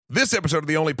This episode of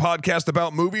The Only Podcast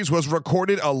About Movies was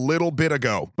recorded a little bit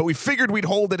ago, but we figured we'd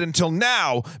hold it until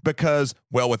now because,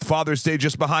 well, with Father's Day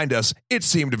just behind us, it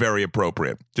seemed very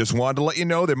appropriate. Just wanted to let you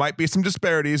know there might be some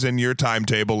disparities in your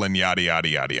timetable and yada, yada,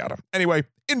 yada, yada. Anyway,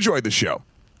 enjoy the show.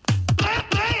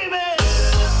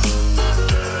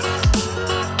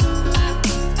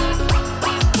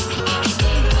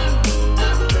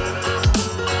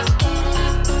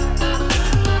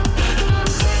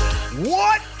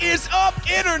 What is up,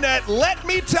 Internet? Let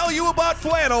me tell you about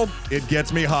flannel. It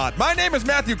gets me hot. My name is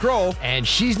Matthew Kroll. And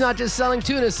she's not just selling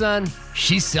tuna, son.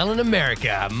 She's selling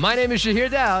America. My name is Shahir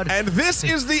Dowd. And this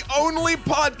is the only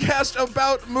podcast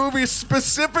about movies,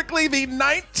 specifically the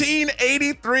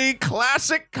 1983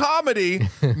 classic comedy,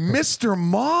 Mr.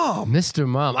 Mom. Mr.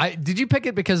 Mom. Did you pick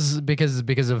it because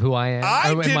of who I am?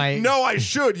 I didn't know I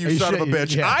should, you son of a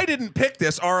bitch. Yeah. I didn't pick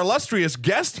this. Our illustrious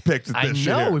guest picked this. I know.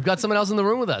 Shahir. We've got someone else in the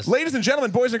room with us. Ladies and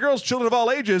gentlemen, boys and girls, children of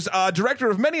all ages, director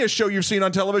of many a show you've seen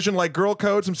on television like Girl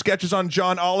Code, some sketches on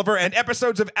John Oliver, and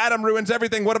episodes of Adam Ruins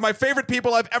Everything, one of my favorite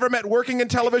people I've ever met working in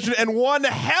television, and one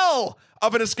hell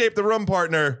of an Escape the Room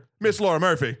partner, Miss Laura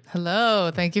Murphy.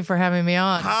 Hello, thank you for having me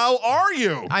on. How are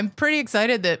you? I'm pretty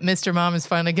excited that Mr. Mom is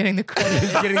finally getting the credit.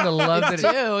 You're getting the love that it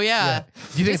too, yeah.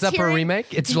 Do you think it's up for a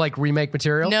remake? It's like remake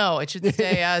material? No, it should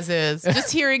stay as is.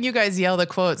 Just hearing you guys yell the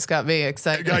quotes got me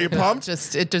excited. Got you pumped?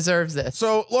 It deserves this.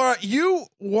 So, Laura, you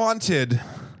wanted to.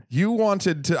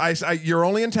 You're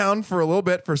only in town for a little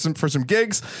bit for some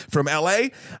gigs from LA,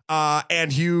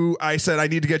 and I said I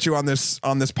need to get you on this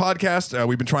podcast.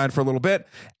 We've been trying for a little bit,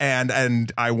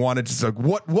 and I wanted to say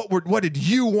what did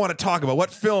you want to talk about?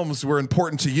 What films were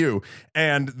important to you?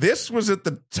 And this was at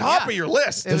the top of your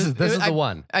list. This is the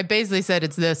one. I basically said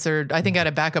it's this, or I think I had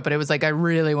a backup, but it was like I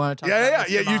really want to talk. about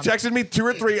Mr. Mom. You texted me 2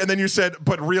 or 3, and then you said,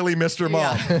 "But really, Mr.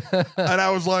 Mom," and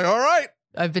I was like, "All right."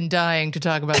 I've been dying to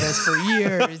talk about this for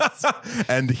years.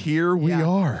 And here we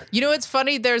are. You know, it's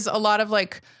funny. There's a lot of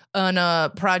like on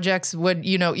projects when,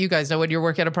 you guys know when you're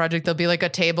working on a project, there'll be like a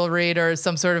table read or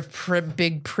some sort of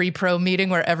big pre-pro meeting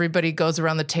where everybody goes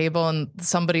around the table and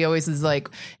somebody always is like,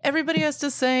 everybody has to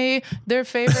say their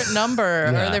favorite number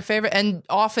or their favorite. And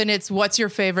often it's what's your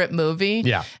favorite movie?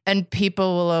 Yeah. And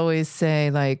people will always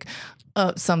say like,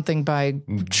 something by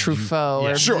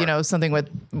Truffaut or something with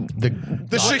the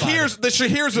Shahirs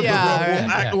of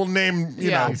the room will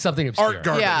name something obscure. Art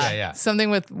Garden. Yeah, something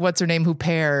with what's her name,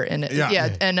 Huppert in it.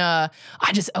 Yeah. And I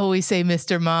just always say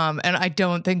Mr. Mom, and I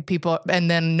don't think people,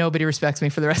 and then nobody respects me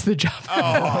for the rest of the job.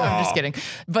 I'm just kidding,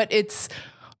 but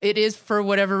it is, for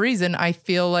whatever reason, I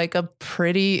feel like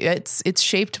it's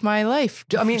shaped my life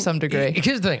to some degree.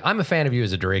 Here's the thing. I'm a fan of you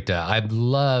as a director. I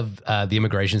love the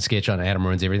immigration sketch on Adam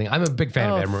Ruins Everything. I'm a big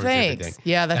fan of Adam Ruins Everything.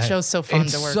 Yeah, that show's so fun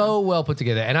to work It's so well put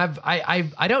together.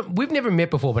 And we've never met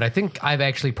before, but I think I've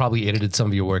actually probably edited some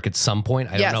of your work at some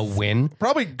point. I don't know when.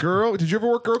 Probably did you ever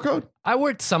work Girl Code? I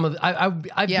worked some of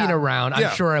I've been around.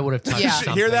 I'm sure I would have touched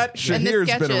something. Hear that?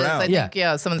 Shahir's been around. I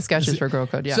think, some of the sketches for Girl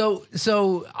Code,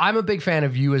 So I'm a big fan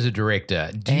of you as a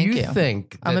director. Do you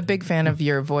think I'm a big fan of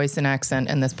your voice and accent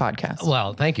in this podcast?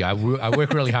 Well, thank you. I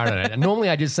work really hard on it. And normally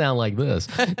I just sound like this.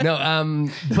 No,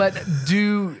 but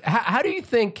how do you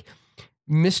think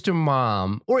Mr.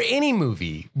 Mom or any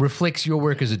movie reflects your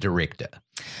work as a director?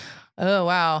 Oh,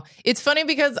 wow. It's funny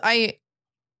because I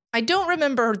don't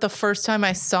remember the first time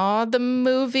I saw the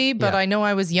movie, but I know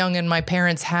I was young and my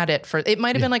parents had it it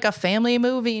might have been like a family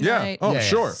movie night. Oh,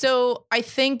 sure. So I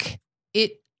think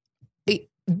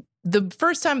the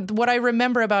first time, what I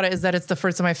remember about it is that it's the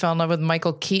first time I fell in love with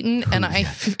Michael Keaton, and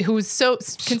who's so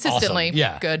consistently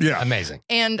good. Yeah, amazing.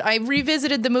 And I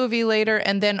revisited the movie later,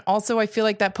 and then also I feel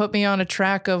like that put me on a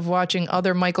track of watching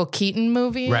other Michael Keaton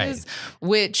movies,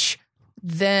 which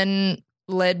then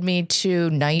led me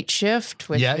to Night Shift,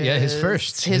 which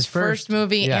is his first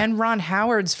movie, and Ron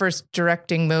Howard's first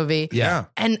directing movie. Yeah.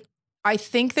 And I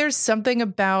think there's something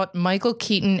about Michael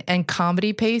Keaton and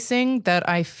comedy pacing that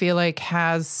I feel like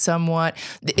has somewhat,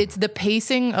 it's the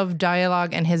pacing of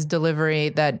dialogue and his delivery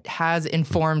that has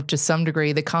informed to some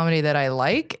degree the comedy that I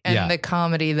like and the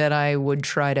comedy that I would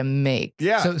try to make.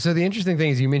 Yeah. So the interesting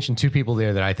thing is you mentioned two people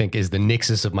there that I think is the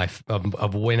nexus of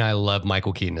of when I love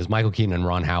Michael Keaton is Michael Keaton and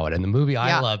Ron Howard. And the movie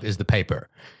I love is The Paper.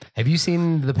 Have you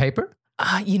seen The Paper?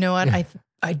 You know what?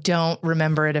 I don't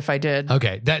remember it if I did.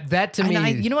 Okay, that to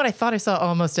me, You know what? I thought I saw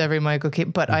almost every Michael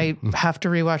Keaton, but I have to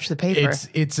rewatch The Paper.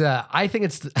 I think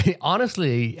it's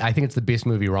honestly, I think it's the best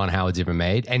movie Ron Howard's ever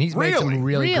made, and he's made some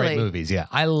really great movies. Yeah,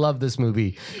 I love this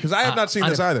movie Because I have not seen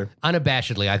this either.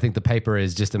 Unabashedly, I think The Paper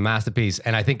is just a masterpiece,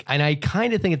 and I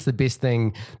kind of think it's the best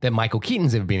thing that Michael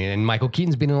Keaton's ever been in, and Michael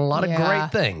Keaton's been in a lot of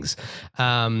great things.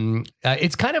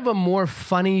 It's kind of a more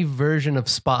funny version of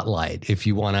Spotlight, if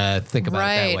you want to think about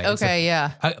it that way. Okay. Yeah.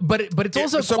 But it's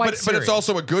also quite but it's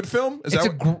also a good film. Is It's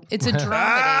that it's a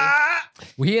dramedy.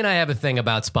 he and I have a thing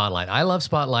about Spotlight. I love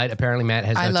Spotlight. Apparently, Matt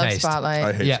has I no love taste. Spotlight.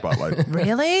 I hate Spotlight.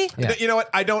 Really? Yeah. You know what?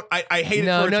 I don't. I hate it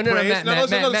No, for its praise.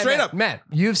 Matt, Straight up. Matt,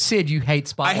 you've said you hate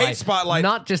Spotlight. I hate Spotlight.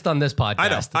 Not just on this podcast. I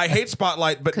know. I hate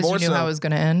Spotlight, but Because more you knew so. how it was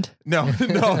going to end. No.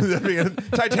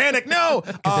 Titanic. No.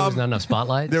 There was not enough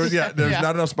spotlights. There's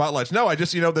not enough spotlights. No, I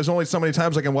just there's only so many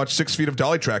times I can watch 6 feet of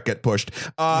dolly track get pushed.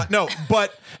 No,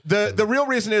 but the real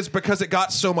reason is because it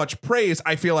got so much praise.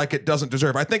 I feel like it doesn't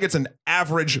deserve. I think it's an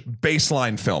average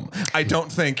baseline film. I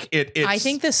don't think it's. I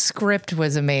think the script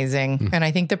was amazing, and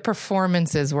I think the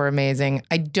performances were amazing.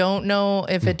 I don't know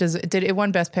if it does. Did it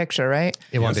won Best Picture? Right?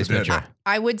 It won Yes, Best it did. Picture.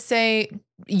 I would say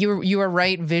you are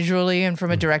right visually and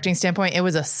from a directing standpoint. It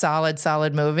was a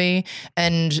solid movie,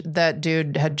 and that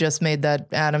dude had just made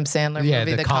that Adam Sandler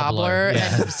movie, The Cobbler.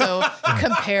 Yeah. And so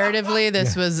comparatively,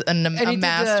 this was a And he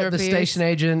masterpiece. did the Station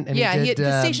Agent. And Yeah, he did,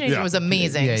 the Station Agent was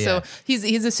amazing. Yeah, yeah. So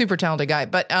he's a super talented guy.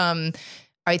 But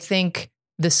I think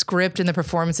the script and the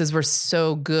performances were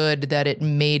so good that it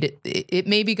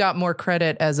maybe got more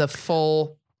credit as a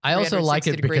full. I also like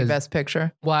it 360-degree because Best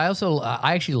Picture. Well,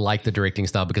 I actually like the directing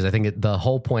style because I think the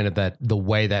whole point of the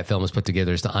way that film is put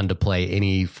together is to underplay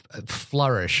any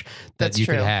flourish that That's you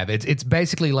could true. have. It's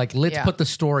basically like let's put the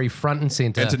story front and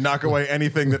center and to knock away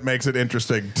anything that makes it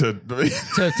interesting to.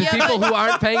 to people who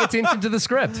aren't paying attention to the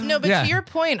script. No, but to your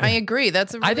point, I agree.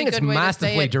 That's a really I think it's good way to say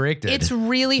masterfully it. directed. It's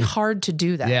really hard to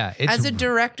do that. Yeah, it's- as a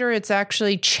director, it's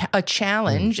actually a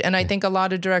challenge, and I think a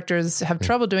lot of directors have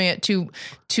trouble doing it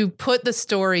to put the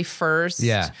story first.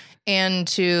 Yeah. And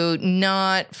to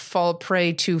not fall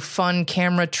prey to fun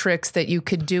camera tricks that you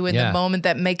could do in the moment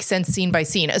that make sense scene by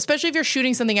scene, especially if you're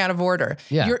shooting something out of order.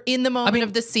 Yeah. You're in the moment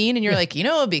of the scene and you're like,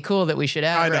 it'd be cool that we should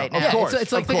have I know, right of now. course.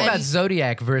 It's like of think course. about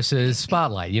Zodiac versus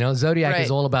Spotlight. Zodiac Right.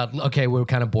 is all about we're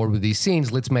kind of bored with these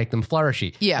scenes. Let's make them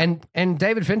flourishy. Yeah. and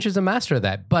David Finch is a master of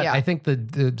that. But Yeah. I think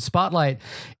the Spotlight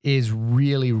is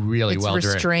really, really It's well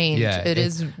directed. restrained. Yeah, it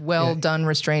is well done,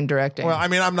 restrained directing. Well, I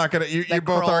mean, I'm not gonna. You both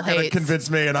Kroll aren't gonna hates.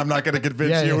 convince me, and I'm not gonna convince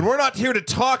Yeah, you. yeah. And we're not here to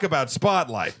talk about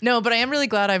Spotlight. No, but I am really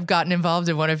glad I've gotten involved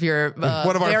in one of your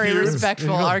One of our very feuds.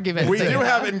 respectful arguments. We that do you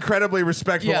have incredibly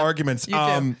respectful Yeah, arguments. you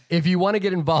do. If you want to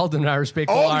get involved in our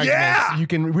respectful Oh, arguments, yeah! you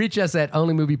can reach us at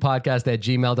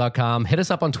onlymoviepodcast@gmail.com. Hit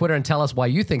us up on Twitter and tell us why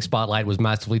you think Spotlight was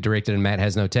masterfully directed and Matt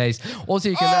has no taste. Also,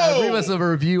 you can leave us a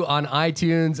review on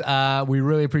iTunes. We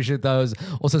really appreciate those.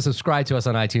 Also, subscribe to us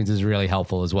on iTunes is really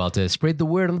helpful as well to spread the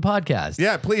word on the podcast.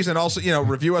 Yeah, please, and also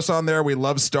review us on there. We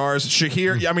love stars.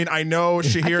 Shahir, I mean, I know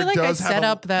Shahir I feel like does I have set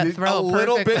up that throw a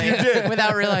little bit. perfectly You did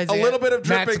without realizing a little it. bit of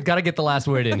Matt's dripping. got to get the last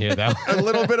word in here, though. A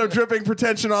little bit of dripping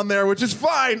pretension on there, which is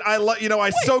fine.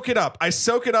 I soak it up. I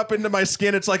soak it up into my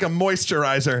skin. It's like a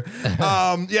moisturizer.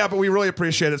 But we really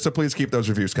appreciate it. So please keep those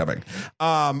reviews coming.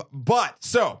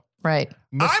 Right.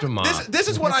 Mr. Mom. This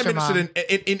is what Mr. I'm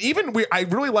interested in. Even I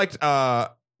really liked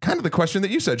kind of the question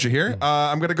that you said, Shahir.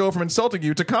 I'm going to go from insulting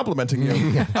you to complimenting you.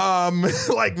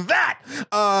 Like that.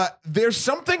 There's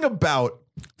something about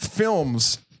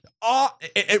films.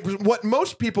 What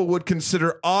most people would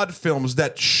consider odd films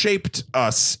that shaped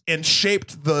us and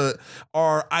shaped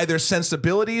our either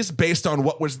sensibilities based on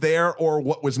what was there or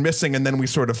what was missing, and then we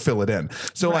sort of fill it in.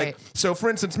 So Right. so for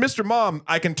instance, Mr. Mom,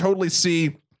 I can totally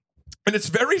see. And it's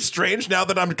very strange now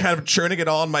that I'm kind of churning it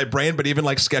all in my brain, but even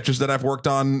like sketches that I've worked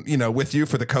on, with you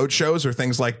for the code shows or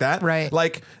things like that. Right.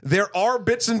 Like there are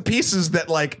bits and pieces that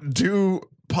like do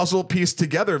puzzle piece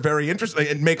together very interesting.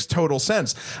 It makes total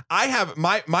sense. I have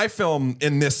my film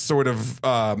in this sort of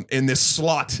in this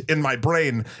slot in my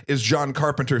brain is John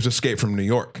Carpenter's Escape from New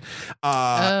York.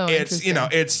 It's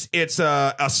interesting. it's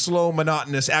a slow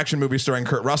monotonous action movie starring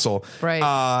Kurt Russell.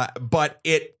 Right. But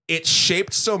it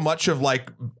shaped so much of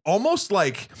like almost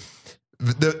like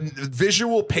the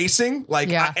visual pacing. Like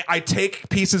Yeah. I take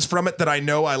pieces from it that I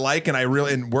know I like and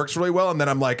and works really well, and then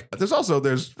I'm like,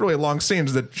 there's really long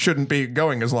scenes that shouldn't be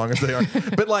going as long as they are.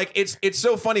 But like it's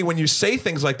so funny when you say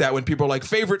things like that when people are like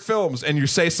favorite films and you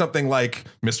say something like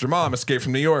Mr. Mom, Escape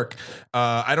from New York.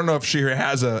 I don't know if Shahir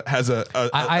has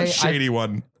a shady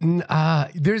one.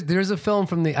 There's a film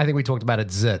from I think we talked about it,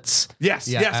 Zits. Yes.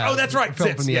 Oh, that's right. Film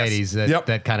Zits, from the yes. 80s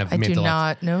that kind of I do mental.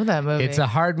 not know that movie. It's a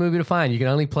hard movie to find. You can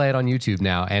only play it on YouTube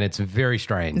now, and it's very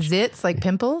strange. Zits, like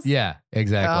pimples? Yeah,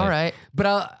 exactly. All right.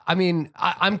 But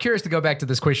I'm curious to go back to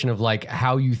this question of like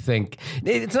how you think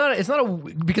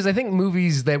because I think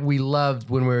movies that we loved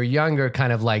when we were younger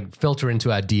kind of like filter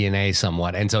into our DNA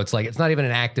somewhat, and so it's like it's not even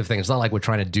an active thing. It's not like we're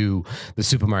trying to do the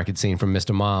supermarket scene from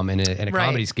Mr. Mom in a Right.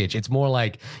 comedy sketch. It's more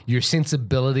like your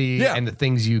sensibility Yeah. and the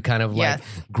things you kind of like Yes.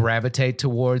 gravitate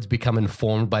towards become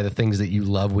informed by the things that you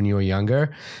love when you were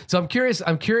younger. So I'm curious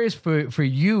for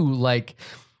you, like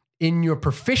in your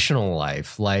professional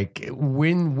life, like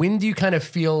when do you kind of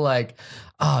feel like,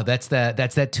 oh, that's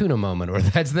that tuna moment, or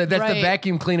that's the Right.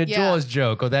 vacuum cleaner Yeah. Jaws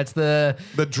joke, or that's the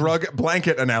drug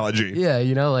blanket analogy.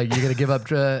 like you're gonna give up.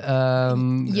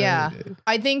 Yeah.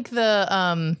 I think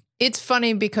it's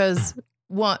funny because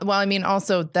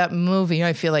also that movie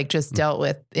I feel like just dealt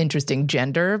with interesting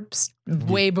gender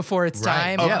way before its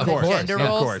Right. time. Oh, the of course. gender Yeah, of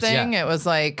roles course. thing. It was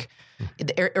like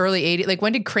the early 80s. Like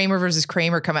when did Kramer versus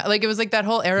Kramer come out? Like it was like that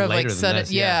whole era of Later like than sudden.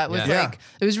 this, Yeah, it was yeah. like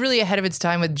it was really ahead of its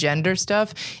time with gender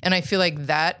stuff. And I feel like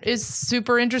that is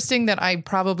super interesting that I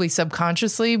probably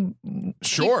subconsciously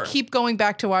Sure. keep going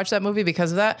back to watch that movie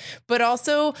because of that. But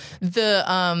also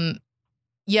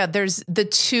there's the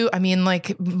two,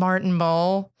 like Martin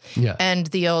Mull Yeah. and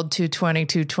the old 220,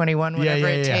 221, whatever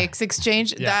it takes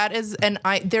exchange. Yeah. That is, and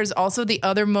there's also the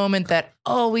other moment that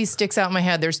always sticks out in my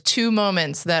head. There's two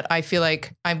moments that I feel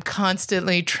like I'm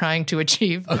constantly trying to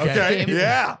achieve Okay.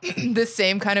 Yeah. the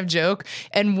same kind of joke.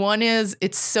 And one is,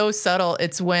 it's so subtle.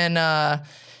 It's when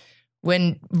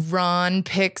Ron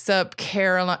picks up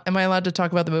Caroline. Am I allowed to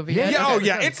talk about the movie? Yeah, yet?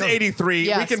 Yeah, Okay. it's 83.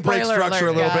 Yeah, we can break spoiler structure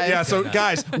alert, a little bit. guys. Yeah, so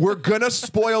guys, we're gonna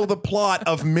spoil the plot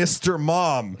of Mr.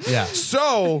 Mom. Yeah.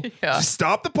 So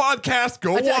stop the podcast,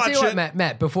 go I tell watch you what, it.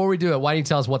 Matt, before we do it, why don't you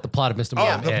tell us what the plot of Mr.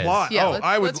 Mom the is? plot. Yeah,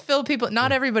 Oh, let's fill people.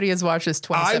 Not everybody has watched this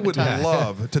 27 I would times.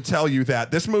 love to tell you that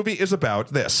this movie is about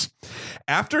this.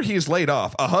 After he's laid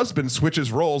off, a husband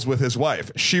switches roles with his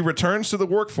wife. She returns to the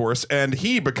workforce and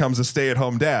he becomes a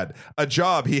stay-at-home dad, a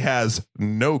job he has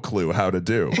no clue how to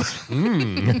do.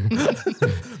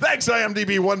 Thanks,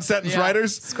 IMDb one-sentence Yeah.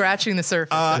 writers. Scratching the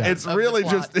surface. It's of really the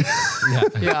just...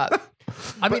 plot. Yeah.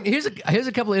 I mean, here's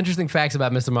a couple of interesting facts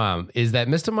about Mr. Mom. Is that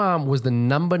Mr. Mom was the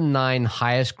number 9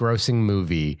 highest grossing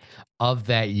movie of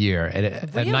that year at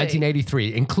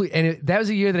 1983. That was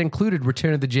a year that included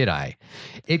Return of the Jedi.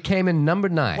 It came in number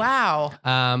 9. Wow.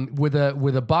 With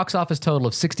a box office total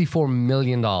of $64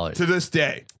 million to this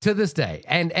day. to this day.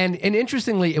 And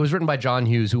interestingly, it was written by John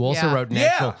Hughes, who also Yeah. wrote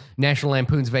Yeah. National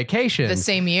Lampoon's Vacation. The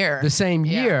same year. The same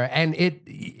Yeah. year. And it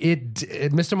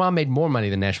Mr. Mom made more money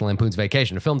than National Lampoon's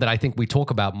Vacation. A film that I think we talk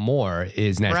about more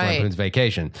is National Right. Lampoon's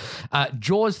Vacation.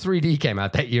 Jaws 3D came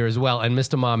out that year as well, and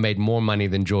Mr. Mom made more money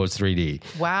than Jaws 3D.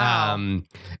 Wow.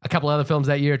 A couple other films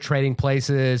that year: Trading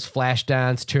Places,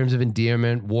 Flashdance, Terms of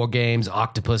Endearment, War Games,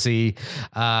 Octopussy.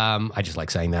 I just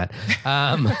like saying that.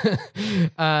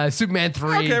 Superman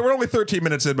 3. Okay, we're only 13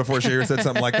 minutes in before Shahir said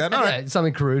something like that. All right. Yeah,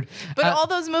 something crude. But all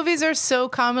those movies are so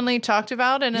commonly talked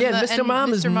about, and Mr.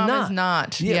 Mom is is not.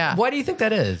 not. Yeah. Why do you think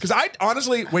that is? Because I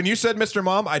honestly, when you said Mr.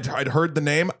 Mom, I'd heard the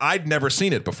name. I'd never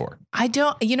seen it before. I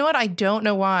don't. You know what? I don't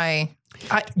know why.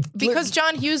 Because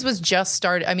John Hughes was just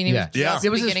started. I mean, he was just It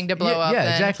was beginning to blow up. Yeah,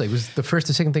 then. exactly. It was the first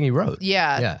or second thing he wrote.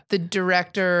 Yeah. The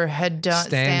director had done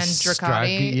Stan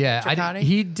Dracati. Yeah, Dracati?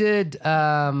 he did.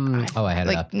 I had it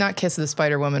like up. not Kiss of the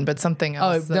Spider Woman, but something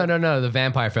Oh else. no, the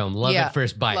vampire film, Love Yeah, at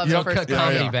First Bite. Love You at know, First Bite.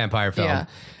 comedy Yeah. vampire film.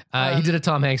 Yeah. He did a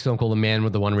Tom Hanks film called The Man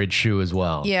with the One Red Shoe as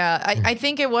well. Yeah, I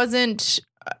think it wasn't.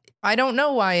 I don't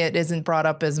know why it isn't brought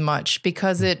up as much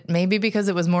because it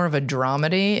was more of a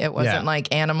dramedy. It wasn't Yeah.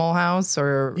 like Animal House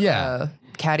or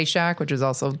Caddyshack, which is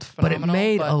also but phenomenal. it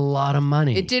made a lot of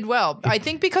money. It did well. I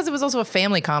think because it was also a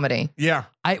family comedy. Yeah.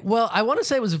 I want to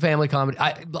say it was a family comedy.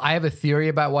 I have a theory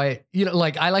about why,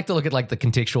 I like to look at like the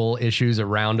contextual issues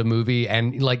around a movie,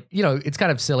 and it's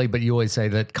kind of silly, but you always say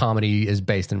that comedy is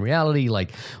based in reality.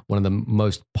 Like one of the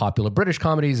most popular British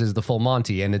comedies is The Full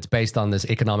Monty, and it's based on this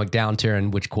economic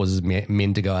downturn which causes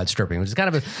men to go out stripping, which is kind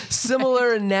of a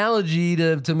similar analogy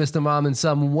to Mr. Mom in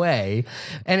some way.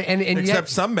 And Except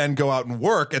some men go out and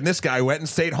work, and this guy went and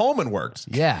stayed home and worked.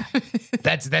 yeah.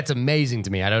 That's amazing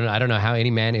to me. I don't know how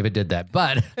any man ever did that,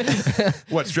 but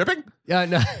What, stripping?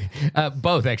 no,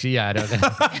 both actually. Yeah, I don't know.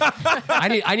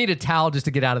 I need a towel just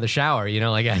to get out of the shower. You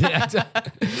know, like,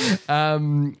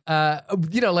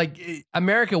 like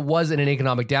America was in an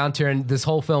economic downturn. This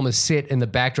whole film is set in the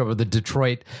backdrop of the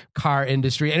Detroit car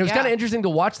industry, and it was kind of interesting to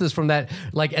watch this from that,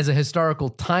 like, as a historical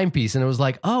timepiece. And it was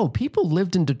like, oh, people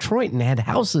lived in Detroit and had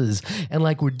houses, and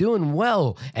like we're doing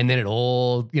well. And then it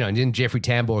all, and then Jeffrey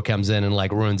Tambor comes in and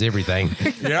like ruins everything.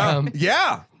 Yeah.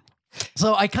 Yeah.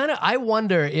 So I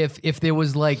wonder if there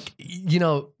was like,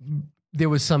 there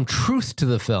was some truth to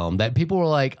the film that people were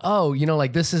like, oh,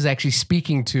 like this is actually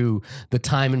speaking to the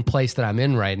time and place that I'm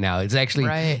in right now. It's actually,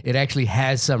 It actually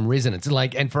has some resonance.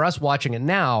 Like, and for us watching it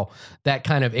now, that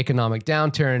kind of economic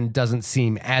downturn doesn't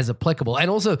seem as applicable. And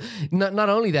also not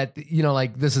only that,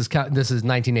 like this is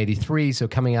 1983. So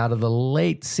coming out of the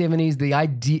late 70s, the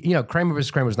idea, Kramer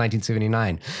vs. Kramer was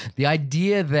 1979. The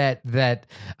idea that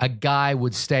a guy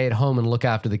would stay at home and look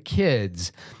after the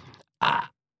kids,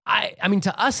 I mean,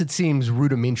 to us, it seems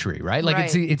rudimentary, right?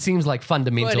 Like it seems like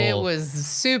fundamental. But it was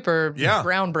super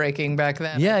groundbreaking back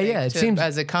then. Yeah, it seems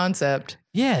as a concept.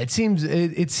 Yeah, it seems.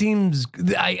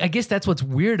 I guess that's what's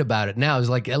weird about it now is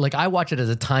like I watch it as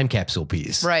a time capsule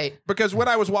piece, right? Because when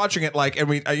I was watching it, like, and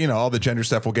we, all the gender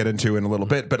stuff we'll get into in a little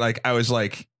bit, but like I was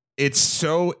like, it's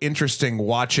so interesting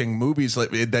watching movies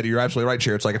that you're absolutely right,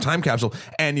 Cher. It's like a time capsule,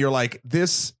 and you're like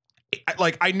this.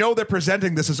 Like, I know they're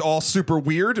presenting this as all super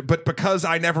weird, but because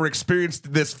I never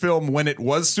experienced this film when it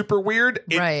was super weird,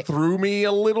 it threw me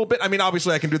a little bit. I mean,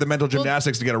 obviously I can do the mental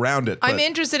gymnastics to get around it. I'm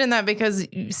interested in that because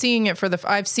seeing it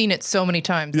I've seen it so many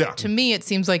times. Yeah. Like, to me, it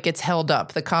seems like it's held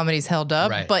up. The comedy's held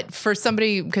up. Right. But for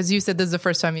somebody, because you said this is the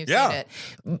first time you've seen it,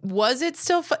 was it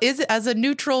still, is it, as a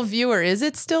neutral viewer, is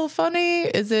it still funny?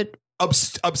 Is it?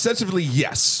 Obsessively,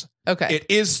 yes. Okay. It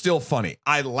is still funny.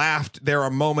 I laughed. There are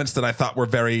moments that I thought were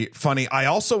very funny. I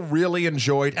also really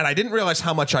enjoyed, and I didn't realize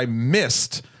how much I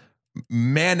missed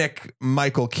manic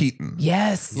Michael Keaton.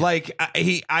 Yes. Like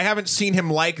I haven't seen him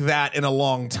like that in a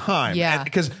long time. Yeah.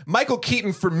 Because Michael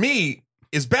Keaton for me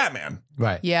is Batman.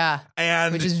 Right. Yeah.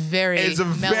 And which is it's a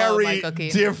very Michael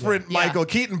Keaton. different Michael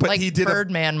Keaton, but like he did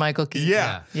Birdman Michael Keaton.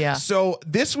 Yeah. So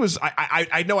this was,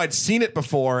 I know I'd seen it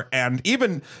before, and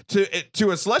even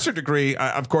to a lesser degree,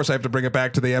 of course I have to bring it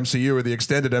back to the MCU or the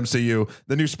extended MCU,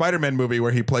 the new Spider-Man movie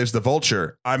where he plays the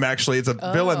Vulture. It's a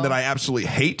villain that I absolutely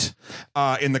hate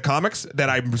in the comics that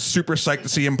I'm super psyched to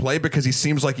see him play because he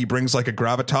seems like he brings like a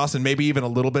gravitas and maybe even a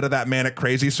little bit of that manic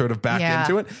crazy sort of back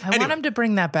into it. I want him to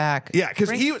bring that back. Yeah,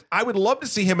 because I would love to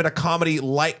see him in a comedy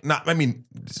of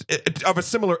a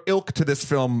similar ilk to this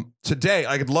film today.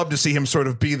 I could love to see him sort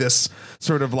of be this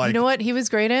sort of like. You know what he was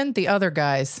great in? The Other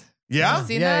Guys. Yeah,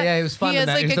 yeah, he was fun. He has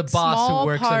like he was a the boss small who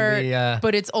works part, in the.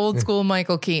 But it's old school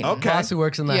Michael Keaton. Okay. Boss who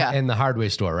works in the hardware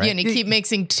store, right? Yeah, and he keep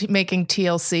making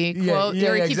TLC quotes.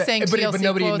 Yeah, he keeps saying TLC but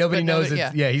nobody quotes, knows.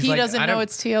 He doesn't know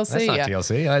it's TLC. That's not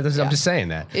TLC. I'm just saying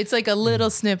that. It's like a little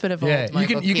snippet of old Michael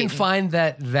Keaton. You can find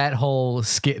that whole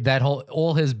skit,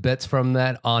 all his bits from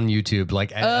that on YouTube,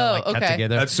 cut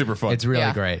together. That's super fun. It's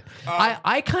really great.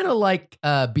 I kind of like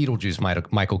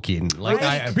Beetlejuice Michael Keaton. Like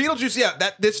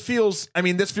Beetlejuice, this feels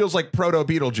like proto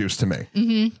Beetlejuice to me.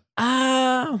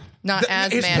 Mm-hmm. Not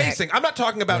as his manic. pacing. I'm not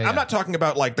talking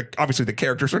about like obviously the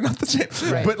characters are not the same,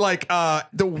 but like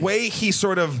the way he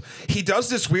does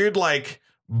this weird like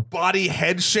body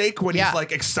head shake when he's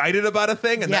like excited about a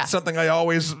thing, and that's something I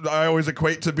always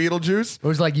equate to Beetlejuice. It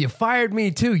was like, you fired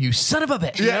me too, you son of a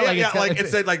bitch.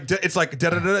 It's like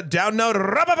down note,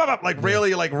 like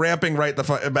really like ramping right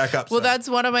back up. Well, that's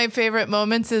one of my favorite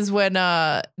moments is when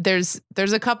there's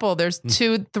a couple, there's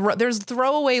two, there's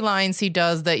throwaway lines he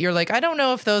does that you're like, I don't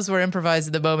know if those were improvised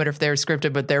at the moment, if they're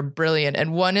scripted, but they're brilliant.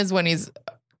 And one is when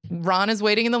Ron is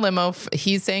waiting in the limo.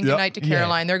 He's saying goodnight to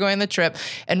Caroline. They're going on the trip.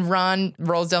 And Ron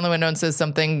rolls down the window and says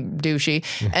something douchey.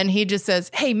 And he just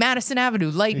says, hey, Madison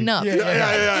Avenue, lighten up.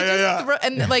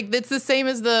 And like, it's the same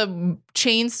as the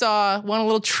chainsaw, want a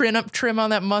little trim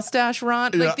on that mustache,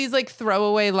 Ron? Like these like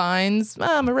throwaway lines.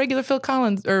 I'm a regular Phil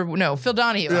Donahue.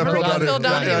 I'm a regular Phil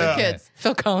Donahue with kids.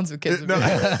 Phil Collins with kids.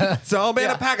 It's all been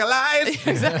a pack of lies.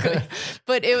 Exactly.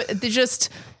 But it just...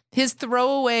 his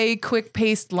throwaway,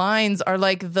 quick-paced lines are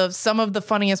like some of the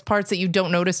funniest parts that you don't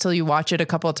notice till you watch it a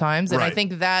couple of times, and I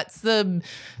think that's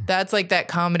like that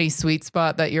comedy sweet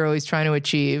spot that you're always trying to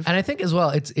achieve. And I think as well,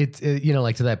 it's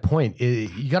like to that point,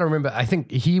 you got to remember. I think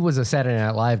he was a Saturday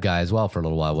Night Live guy as well for a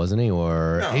little while, wasn't he?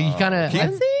 Or he kind of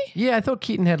was he? Yeah, I thought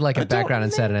Keaton had like a background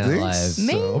in Saturday Night think Live.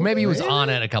 so. Or maybe he was on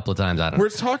it a couple of times. I don't know. We're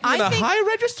talking I in a think- high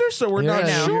register, so we're not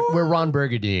Yeah, sure. we're Ron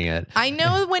Burgundying it. I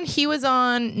know when he was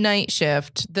on Night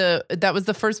Shift, that was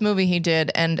the first movie he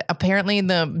did, and apparently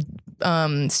the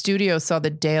studio saw the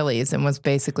dailies and was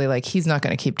basically like, he's not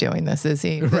going to keep doing this, is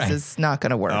he? This Right. is not going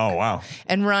to work. Oh, wow.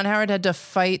 And Ron Howard had to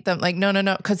fight them, like, no,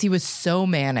 because he was so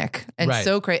manic and Right.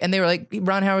 so crazy. And they were like,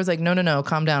 Ron Howard was like, no,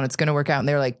 calm down, it's going to work out. And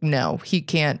they were like, no, he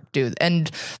can't do it. And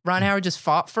Ron Howard just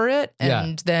fought for it,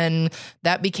 and then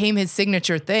that became his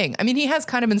signature thing. I mean, he has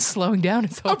kind of been slowing down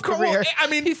his whole Of course, career. I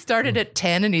mean- he started at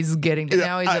 10 and he's getting to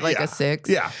now he's at like yeah. a 6.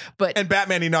 Yeah. But And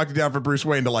Batman, he knocked it down for Bruce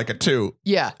Wayne to like a 2.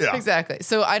 yeah, Yeah. exactly.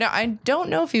 So I don't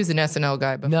know if he was an SNL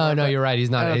guy before. No, but- you're right. He's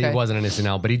not. He Okay. wasn't an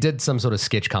SNL, but he did some sort of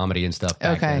sketch comedy and stuff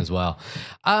back Okay. then as well.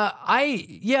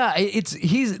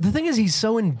 The thing is, he's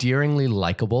so endearingly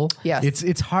likable. Yes.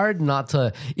 it's hard not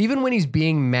to, even when he's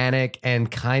being manic and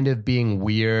kind of being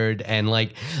weird and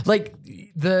like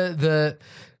the.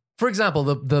 For example,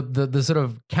 the sort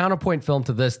of counterpoint film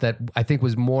to this that I think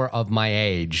was more of my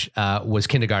age was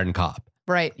Kindergarten Cop.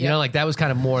 Right. You know, like that was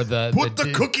kind of more the Put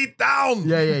the cookie down.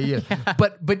 Yeah.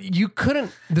 But you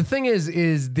couldn't. The thing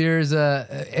is there's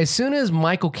as soon as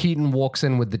Michael Keaton walks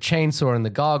in with the chainsaw and the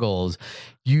goggles,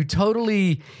 you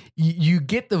totally you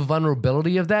get the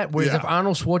vulnerability of that. Whereas Yeah. if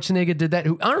Arnold Schwarzenegger did that,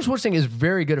 Arnold Schwarzenegger is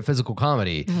very good at physical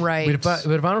comedy, Right. But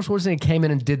if Arnold Schwarzenegger came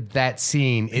in and did that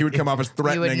scene, He would come off as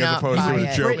threatening as not opposed buy to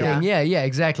it. a joker. Yeah,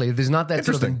 exactly. There's not that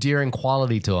sort of Interesting. endearing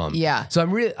quality to him. Yeah. So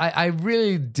I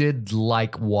really did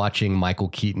like watching Michael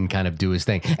Keaton kind of do his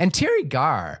thing, and Terry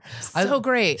Garr, So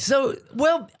great. So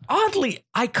oddly,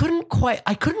 I couldn't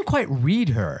quite read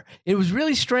her. It was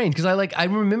really strange because I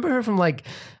remember her from like,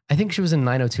 I think she was in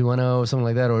 90210 or something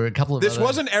like that, or a couple of. This other-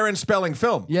 was an Aaron Spelling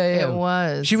film. Yeah. It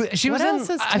was. She What was in. else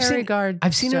has Terry Garr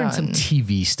I've seen her in some done?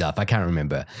 TV stuff. I can't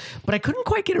remember, but I couldn't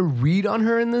quite get a read on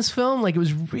her in this film. Like it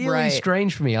was really Right.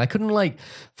 strange for me. I couldn't like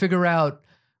figure out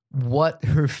what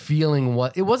her feeling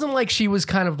was. It wasn't like she was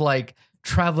kind of like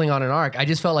traveling on an arc. I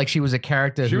just felt like she was a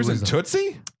character. She who was in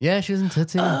Tootsie, Yeah, she was in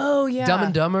Tootsie. Oh, yeah. Dumb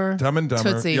and Dumber. Dumb and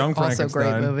Dumber, Tootsie, Young also Frankenstein.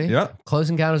 great movie. Yeah, Close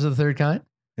Encounters of the Third Kind.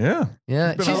 yeah.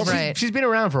 Yeah, been she's, all right. she's been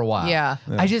around for a while. Yeah.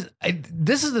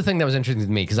 This is the thing that was interesting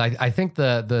to me because I think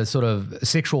the sort of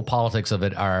sexual politics of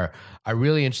it are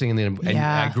really interesting and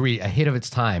Yeah. I agree ahead of its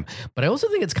time. But I also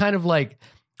think it's kind of like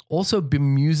also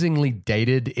bemusingly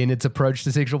dated in its approach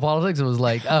to sexual politics. It was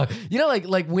like,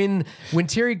 like when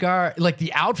Terry Garr, like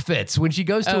the outfits when she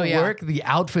goes to Oh, yeah. work, the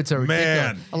outfits are Man.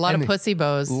 ridiculous. A lot And of pussy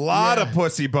bows. Lot of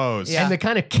pussy bows. Yeah. and the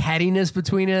kind of cattiness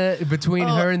between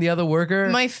her and the other worker.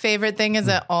 My favorite thing is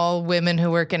that all women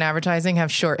who work in advertising have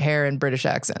short hair and British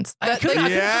accents. I couldn't figure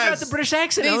out Yes. the British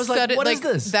accent. I They was said like, it what is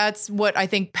like this? that's what I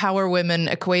think power women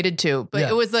equated to. But Yeah.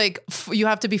 it was like you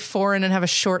have to be foreign and have a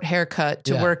short haircut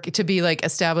to Yeah. work to be like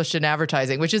established in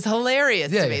advertising, which is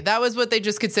hilarious Yeah, to me. yeah. That was what they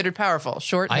just considered powerful.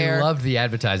 Short hair. I loved the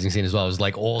advertising scene as well. It was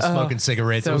like all smoking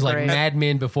cigarettes. so It was like great. Mad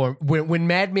Men before when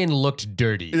Mad Men looked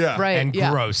dirty, Yeah. Right, and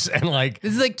yeah. gross, and like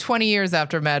This is like 20 years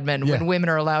after Mad Men Yeah. when women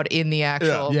are allowed in the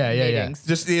actual Yeah, yeah, yeah. meetings.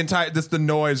 Just the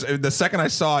noise. The second I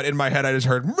saw it in my head, I just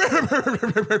heard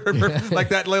like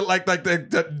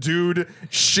that dude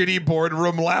shitty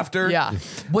boardroom laughter. Yeah.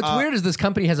 what's weird is this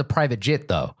company has a private jet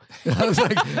though. I was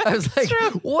like,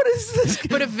 what is this?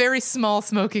 But a very small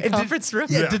smoky conference room.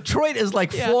 Yeah, Detroit is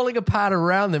like falling apart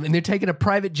around them, and they're taking a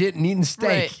private jet and eating steak.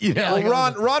 Right. You know, Yeah. like,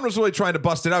 Well, Ron was really trying to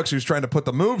bust it out because he was trying to put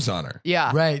the moves on her.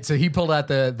 Yeah. right. So he pulled out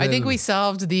the I think we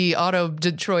solved the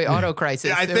Detroit auto crisis.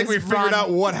 Yeah, I There think we was figured Ron- out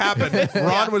what happened.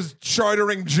 Ron was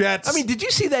chartering jets. I mean, did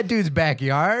you see that dude's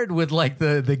backyard with like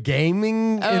the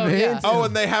gaming Oh, yeah. events? oh,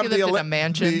 and they have He the lived in a Olymp-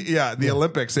 mansion. the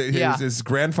Olympics. Yeah. His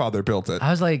grandfather built it. I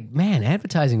was like, man,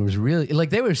 advertising was really like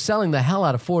they were selling the hell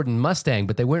out of Ford and Mustang,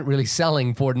 but they weren't really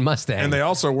selling Ford and Mustang. And they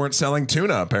also weren't selling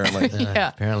tuna, apparently. Yeah.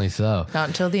 apparently so. Not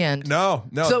until the end. No.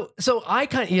 So I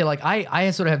kind of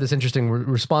I sort of have this interesting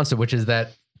response to which is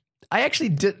that I actually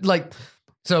did like.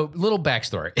 So little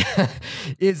backstory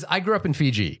is I grew up in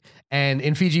Fiji, and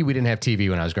in Fiji we didn't have TV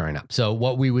when I was growing up. So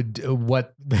what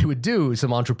they would do,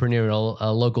 some entrepreneurial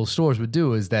local stores would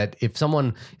do, is that if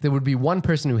there would be one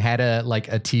person who had a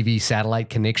TV satellite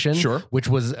connection, Sure. which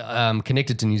was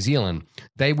connected to New Zealand,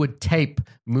 they would tape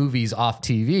movies off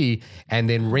TV and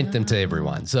then rent them to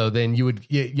everyone. So then you would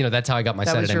that's how I got my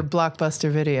That was Saturday. your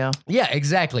Blockbuster video. Yeah,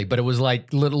 exactly. But it was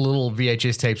like little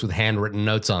VHS tapes with handwritten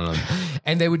notes on them,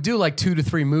 and they would do like 2 to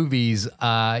 3 movies.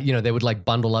 They would like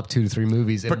bundle up 2 to 3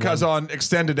 movies in Because on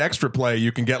extended extra play,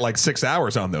 you can get like 6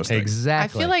 hours on those things.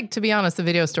 exactly. I feel like, to be honest, the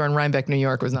video store in Rhinebeck, New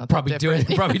York was not that probably doing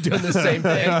different. the same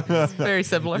thing. It's very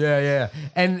similar. Yeah.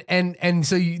 And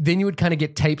so then you would kind of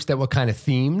get tapes that were kind of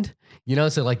themed. You know,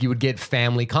 so like you would get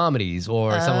family comedies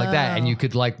or something like that. And you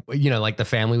could like, you know, like the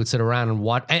family would sit around and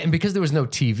watch. And because there was no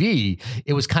TV,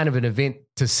 it was kind of an event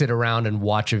to sit around and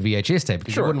watch a VHS tape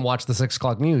because you wouldn't watch the 6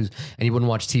 o'clock news and you wouldn't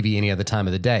watch TV any other time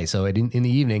of the day. So in the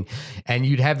evening, and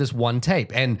you'd have this one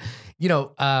tape. And, you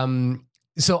know,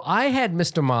 so I had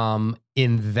Mr. Mom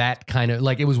in that kind of,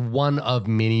 like, it was one of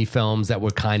many films that were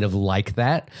kind of like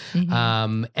that.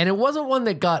 And it wasn't one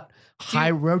that got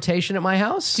high rotation at my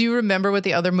house. Do you remember what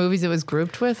the other movies it was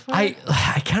grouped with? Were?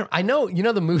 I can't. I know. You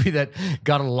know, the movie that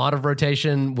got a lot of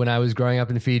rotation when I was growing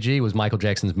up in Fiji was Michael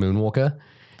Jackson's Moonwalker.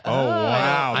 Oh,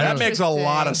 wow. That makes a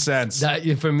lot of sense. That,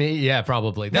 for me, yeah,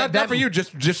 probably. Not for you,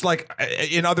 just like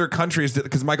in other countries,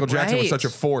 because Michael Jackson was such a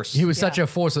force. He was such a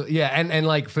force. Yeah. And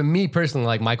like for me personally,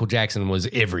 like Michael Jackson was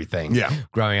everything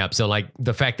growing up. So like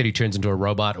the fact that he turns into a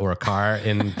robot or a car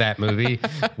in that movie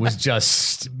was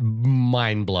just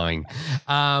mind blowing.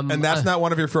 And that's not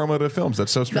one of your formative films.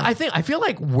 That's so strange. I feel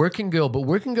like Working Girl, but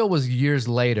Working Girl was years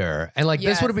later. And like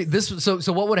this would have been this.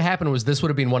 So what would have happened was this would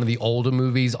have been one of the older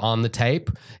movies on the tape.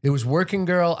 It was Working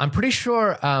Girl. I'm pretty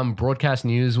sure Broadcast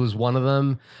News was one of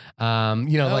them.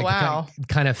 You know, like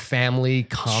kind of family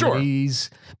comedies.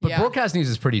 But Broadcast News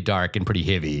is pretty dark and pretty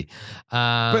heavy.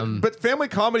 But family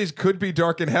comedies could be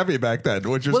dark and heavy back then,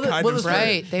 which was kind of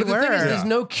right. They but were. The thing is, there's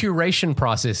no curation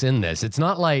process in this. It's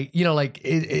not like, you know, like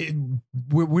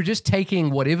we're just taking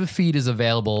whatever feed is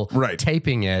available,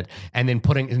 taping it, and then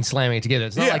putting and slamming it together.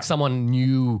 It's not like someone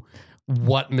knew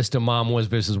what Mr. Mom was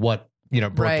versus what, you know,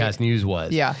 Broadcast News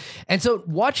was. Yeah. And so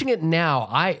watching it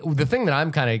now, the thing that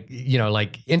I'm kind of, you know,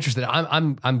 like interested,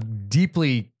 I'm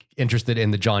deeply interested in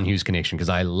the John Hughes connection because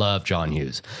I love John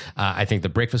Hughes. I think The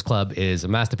Breakfast Club is a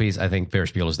masterpiece. I think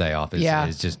Ferris Bueller's Day Off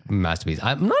is just a masterpiece.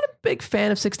 I'm not a big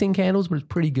fan of 16 Candles, but it's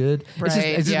pretty good.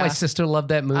 It's just my sister loved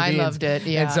that movie. I loved it.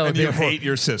 Yeah. And so and you hate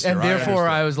your sister. And therefore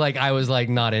I was like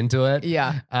not into it.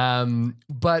 Yeah.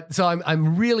 But so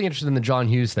I'm really interested in the John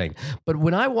Hughes thing. But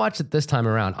when I watched it this time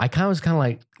around, I was kind of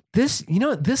like, this, you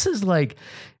know, this is like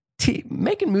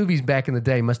making movies back in the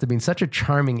day must have been such a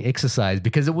charming exercise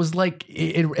because it was like,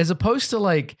 as opposed to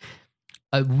like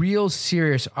a real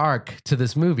serious arc to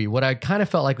this movie, what I kind of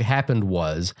felt like happened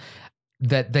was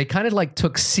that they kind of like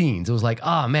took scenes. It was like,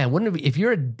 oh man, wouldn't it be, if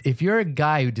you're a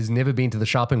guy who has never been to the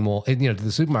shopping mall, you know, to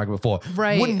the supermarket before,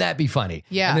 wouldn't that be funny?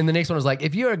 Yeah. And then the next one was like,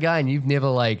 if you're a guy and you've never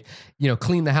like, you know,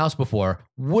 cleaned the house before,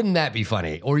 wouldn't that be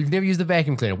funny? Or you've never used a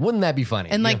vacuum cleaner, wouldn't that be funny?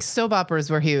 And like soap operas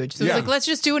were huge. So it's like, let's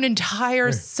just do an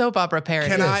entire soap opera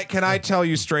parody. Can I tell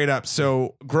you straight up?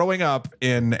 So growing up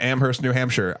in Amherst, New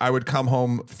Hampshire, I would come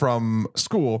home from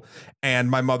school and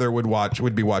my mother would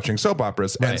be watching soap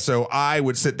operas. And so I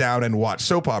would sit down and watch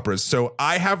soap operas. So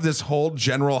I have this whole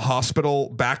General Hospital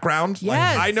background.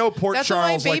 Yes. Like, I know Port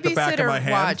Charles like the back of my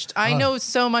hand. Watched. I know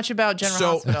so much about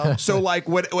General Hospital. So like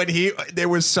when there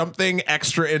was something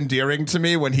extra endearing to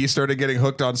me when he started getting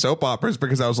hooked on soap operas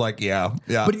because I was like, yeah.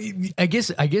 But I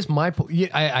guess my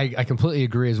I completely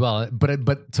agree as well.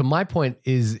 But to my point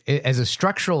is, as a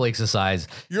structural exercise,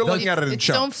 you're looking at it in it's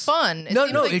chunks. so fun. It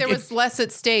seems like there was less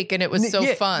at stake, and it was so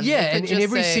fun. Yeah, and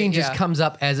every scene just comes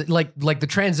up as like the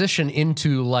transition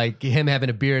into like him having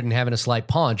a beard and having a slight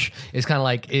paunch is kind of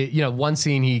like you know, one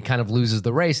scene he kind of loses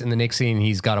the race, and the next scene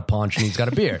he's got a paunch and he's got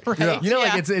a beard. You know,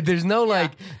 like there's no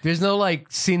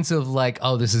like sense of like,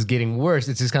 oh, this is getting worse.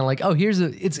 It's just kind of like, oh,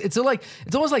 it's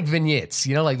almost like vignettes,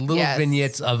 you know, like little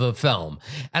vignettes of a film.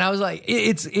 And I was like,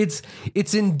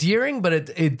 it's endearing, but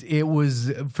it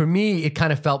was, for me, it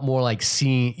kind of felt more like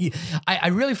scene. I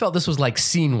really felt this was like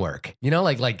scene work, you know,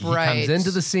 like he comes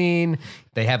into the scene,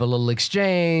 they have a little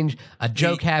exchange, a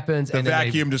joke happens, the and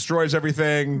vacuum destroys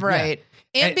everything. Right.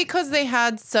 Yeah. And because they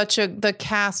had the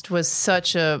cast was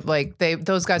such a, like,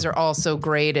 those guys are all so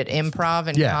great at improv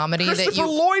and comedy. Christopher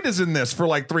Lloyd is in this for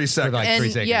like 3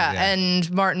 seconds.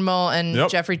 And Martin Mull and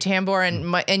Jeffrey Tambor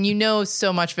and you know,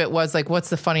 so much of it was like, what's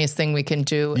the funniest thing we can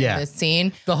do in this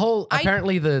scene? The whole,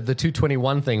 apparently the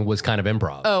 221 thing was kind of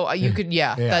improv. Oh, you could,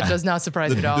 that does not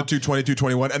surprise me at all. The 220,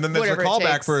 221. And then there's a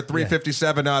callback for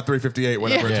 357, 358,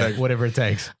 whatever it takes. Whatever it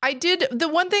takes. The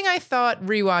one thing I thought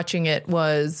rewatching it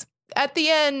was, at the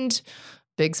end,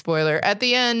 big spoiler, at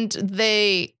the end,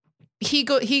 he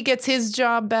gets his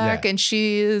job back and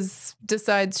she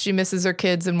decides she misses her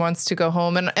kids and wants to go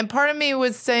home. And part of me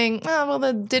was saying, oh,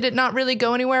 well, did it not really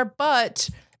go anywhere? But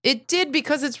it did,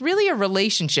 because it's really a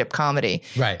relationship comedy.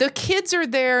 Right. The kids are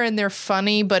there and they're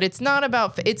funny, but it's not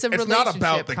about, it's relationship not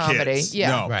about the comedy. Kids.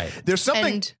 Yeah. No. Right. There's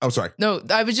something. Sorry. No,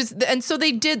 I was just, and so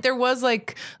there was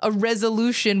like a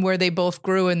resolution where they both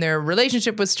grew and their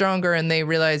relationship was stronger and they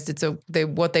realized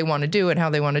what they want to do and how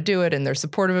they want to do it, and they're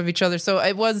supportive of each other. So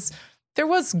it was there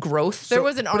was growth. There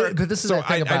was an arc. But this is So the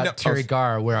thing I about know- Terry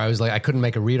Garr, where I was like, I couldn't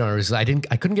make a read on her. Is I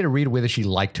couldn't get a read whether she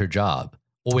liked her job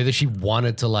or whether she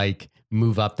wanted to like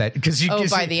move up that because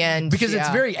by the end, because it's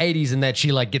yeah. very 80s in that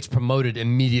she like gets promoted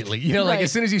immediately. You know, like Right.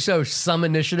 as soon as you show some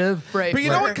initiative, Right. But you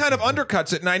know what kind of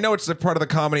undercuts it, and I know it's a part of the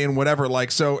comedy and whatever.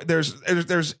 Like, so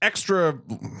there's extra,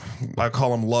 I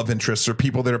call them love interests or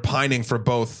people that are pining for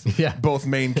both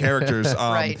main characters.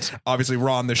 Right. Obviously,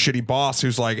 Ron, the shitty boss,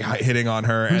 who's like hitting on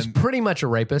her, who's and pretty much a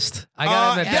rapist. I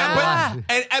gotta admit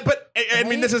that. but I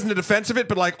mean, this isn't a defense of it,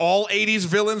 but like all '80s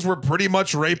villains were pretty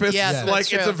much rapists. Yes, that's like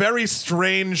it's true. a very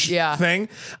strange Yeah. thing.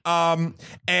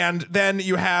 And then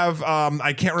you have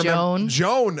I can't remember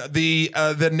Joan,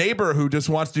 the neighbor who just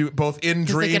wants to do both in He's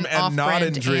dream like an and not in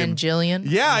off-brand dream. Ann Jillian.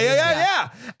 Yeah.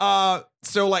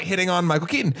 So like hitting on Michael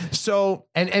Keaton. So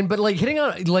And but like hitting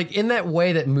on like in that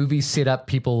way that movies set up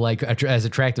people like as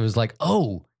attractive is like,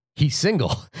 oh, he's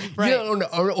single, Right. You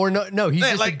know, or no, he's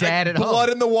just a dad at blood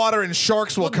home. in the water and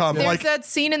sharks will come. There's Like that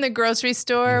scene in the grocery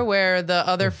store where the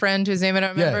other friend whose name I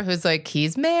don't remember, who's like,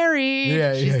 he's married.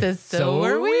 Yeah, she yeah. says, so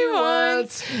were we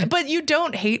once. But you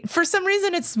don't hate, for some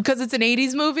reason, it's because it's an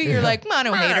 80s movie. You're like, I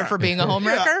don't hate her for being a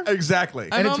homewrecker. yeah, exactly.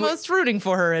 I'm it's almost rooting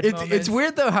for her at moments. It's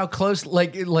weird though how close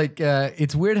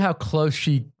it's weird how close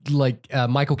she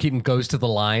Michael Keaton goes to the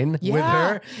line with Yeah.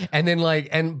 her, and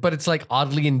then but it's like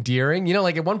oddly endearing. You know,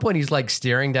 like at one point he's like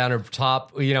staring down her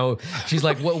top. You know, she's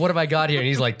like, "What have I got here?" And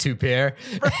he's like, 2 pair.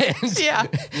 And, Yeah.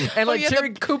 and like you had Terry.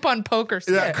 the coupon poker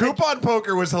scene. Yeah, coupon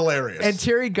poker was hilarious. And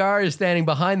Terry Garr is standing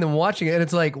behind them watching it, and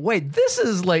it's like, wait, this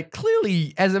is like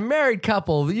clearly as a married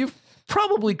couple, you've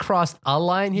probably crossed a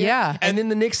line here. Yeah. And then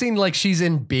the next scene, like she's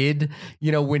in bed,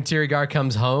 you know, when Terry Garr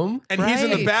comes home. And he's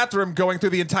in the Right. bathroom going through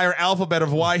the entire alphabet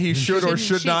of why he should or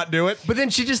should not do it. But then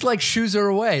she just like shoos her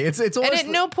away. It's And almost at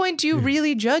no point do you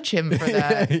really judge him for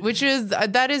that, which is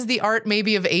that is the art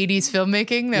maybe of 80s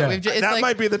filmmaking that Yeah. we've just, it's That like,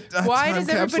 might be the why time does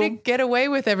everybody capsule. get away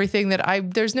with everything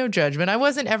that there's no judgment. I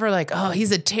wasn't ever like, oh,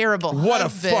 he's a terrible What a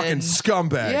husband. fucking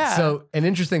scumbag. Yeah. So an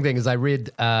interesting thing is I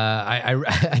read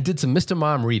I did some Mr.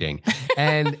 Mom reading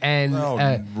and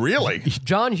Oh, really?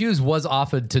 John Hughes was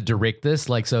offered to direct this,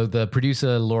 like so. The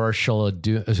producer Laura Schuller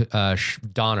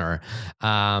Donner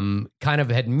kind of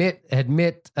had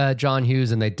met John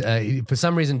Hughes, and they for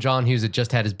some reason John Hughes had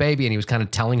just had his baby, and he was kind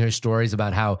of telling her stories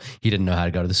about how he didn't know how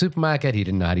to go to the supermarket, he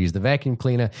didn't know how to use the vacuum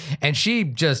cleaner, and she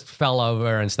just fell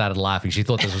over and started laughing. She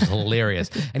thought this was hilarious,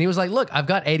 and he was like, "Look, I've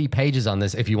got 80 pages on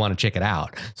this if you want to check it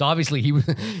out." So obviously he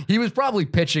was probably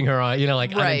pitching her on, you know,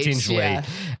 like Right, unintentionally, yeah.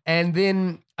 and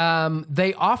then.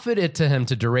 They offered it to him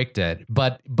to direct it,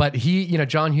 but he, you know,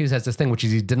 John Hughes has this thing, which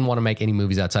is he didn't want to make any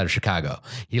movies outside of Chicago.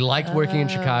 He liked working in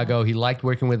Chicago. He liked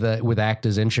working with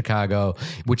actors in Chicago,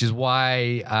 which is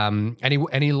why,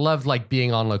 and he loved like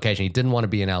being on location. He didn't want to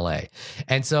be in LA,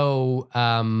 and so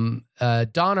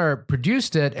Donner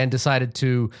produced it and decided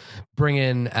to bring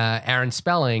in Aaron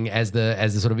Spelling as the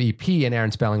sort of EP, and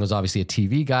Aaron Spelling was obviously a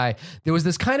TV guy. There was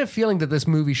this kind of feeling that this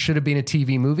movie should have been a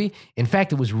TV movie. In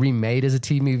fact, it was remade as a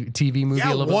TV movie Yeah,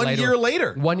 a little bit 1 later. year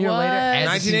later. 1 year later, as a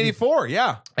 1984,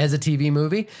 yeah. as a TV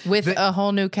movie. with a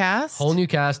whole new cast. Whole new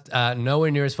cast,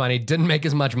 nowhere near as funny, didn't make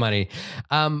as much money.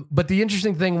 But the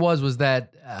interesting thing was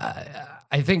that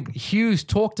I think Hughes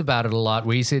talked about it a lot,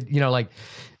 where he said, you know, like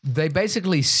they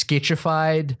basically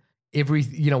sketchified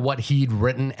what he'd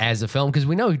written as a film, because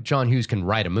we know John Hughes can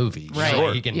write a movie. Right.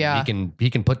 Sure. Yeah. He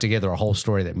can put together a whole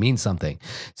story that means something.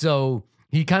 So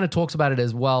he kind of talks about it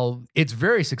as well. It's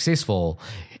very successful,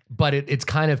 but it's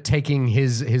kind of taking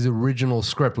his original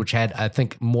script, which had, I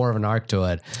think, more of an arc to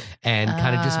it, and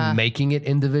kind of just making it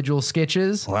individual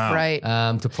sketches. Wow. Right.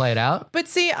 To play it out. But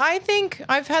see, I think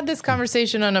I've had this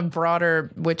conversation on a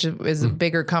broader, which is a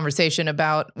bigger conversation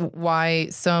about why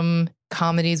some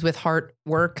comedies with heart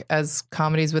work as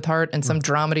comedies with heart and some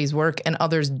dramedies work and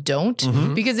others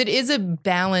don't, because it is a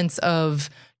balance of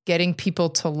getting people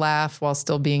to laugh while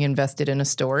still being invested in a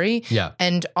story. Yeah.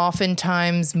 And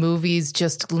oftentimes movies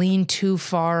just lean too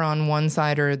far on one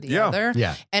side or the other.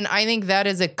 Yeah. And I think that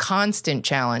is a constant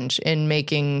challenge in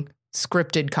making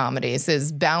scripted comedies,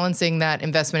 is balancing that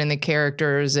investment in the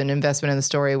characters and investment in the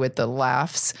story with the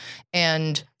laughs.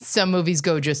 And some movies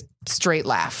go just straight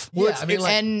laugh. Yeah, I mean,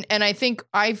 like- and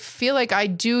I feel like I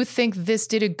do think this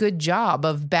did a good job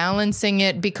of balancing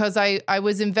it, because I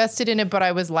was invested in it, but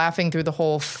I was laughing through the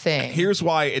whole thing. Here's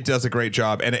why it does a great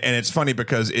job, and it's funny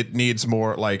because it needs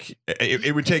more, like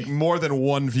it would take more than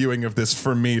one viewing of this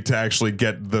for me to actually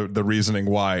get the reasoning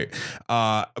why.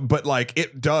 But like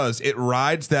it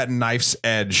rides that knife's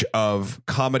edge of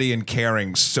comedy and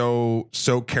caring so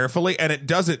carefully, and it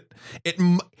does it.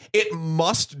 It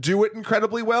must do it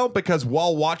incredibly well, because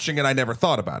while watching it, I never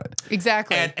thought about it.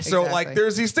 Exactly. And so, like,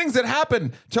 there's these things that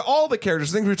happen to all the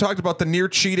characters. Things we talked about, the near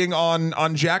cheating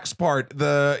on Jack's part,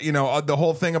 the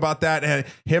whole thing about that, and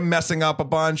him messing up a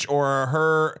bunch, or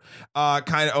her I'm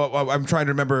trying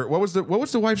to remember what was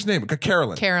the wife's name?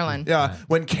 Carolyn. Yeah,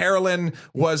 when Carolyn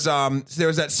was there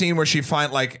was that scene where she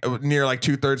near like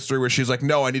 2/3 through, where she's like,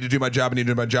 no, I need to do my job,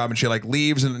 and she like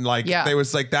leaves, and like there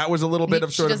was like that was a little bit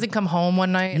of she doesn't come home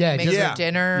one night. Yeah, and makes her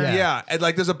dinner. Yeah, and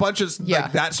like there's a bunch of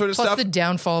like that sort of Plus stuff. the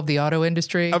downfall of the auto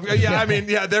industry. I mean,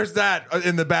 there's that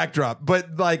in the backdrop,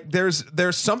 but like there's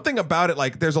something about it.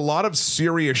 Like there's a lot of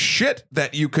serious shit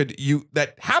that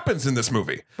that happens in this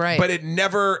movie, right? But it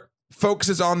never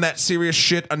focuses on that serious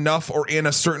shit enough or in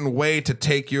a certain way to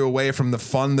take you away from the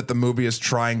fun that the movie is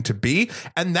trying to be,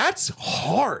 and that's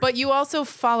hard. But you also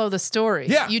follow the story.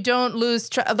 Yeah, you don't lose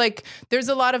like there's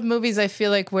a lot of movies I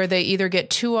feel like where they either get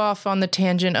too off on the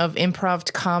tangent of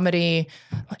improv comedy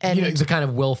and the kind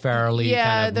of Will Ferrell-y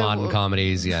kind of modern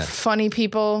comedies, funny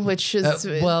people, which is it's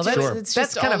that's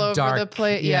just kind all of over dark. the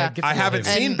place. Yeah, I haven't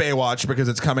seen Baywatch because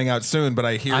it's coming out soon, but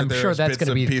I hear I'm there's sure that's bits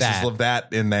gonna and be pieces of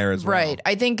that in there as well. Right.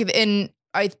 I think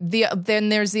then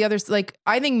there's the others. Like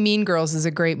I think Mean Girls is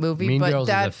a great movie. Mean Girls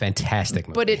is a fantastic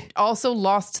movie. But it also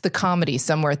lost the comedy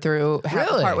somewhere through,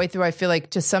 partway through. I feel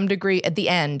like to some degree at the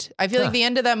end. I feel like the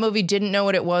end of that movie didn't know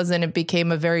what it was, and it became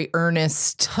a very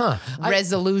earnest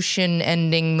resolution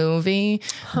ending movie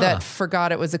that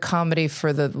forgot it was a comedy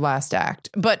for the last act.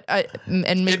 But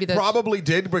maybe it probably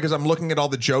did, because I'm looking at all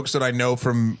the jokes that I know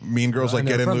from Mean Girls, like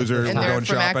Get In Loser, and We're they're Going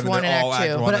from Shopping, Act 1 and they're all and Act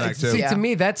 2. Act 1 and But Act 2. see, to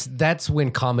me, that's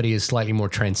when comedy is slightly more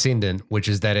transcendent, which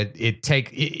is that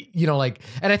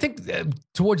and I think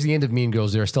towards the end of Mean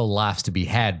Girls, there are still laughs to be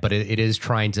had, but it is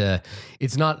trying to,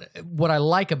 it's not what I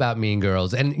like about Mean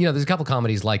Girls. And, there's a couple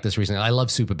comedies like this recently. I love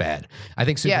Superbad. I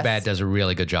think Superbad does a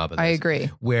really good job of this. I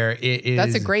agree. Where it is.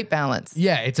 That's a great balance.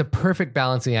 Yeah, it's a perfect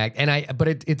balancing act. But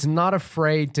it's not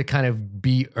afraid to kind of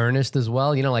be earnest as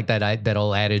well. Like that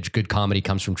old adage, good comedy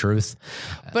comes from truth.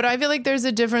 But I feel like there's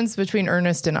a difference between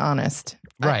earnest and honest.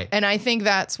 Right. And I think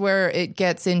that's where it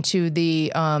gets into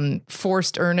the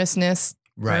forced earnestness.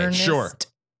 Right. Sure.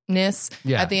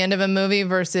 At the end of a movie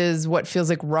versus what feels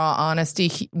like raw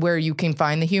honesty, where you can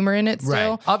find the humor in it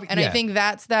still. Right. I think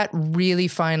that's that really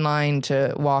fine line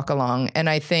to walk along. And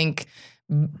I think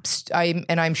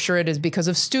I'm sure it is because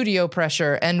of studio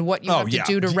pressure and what you have to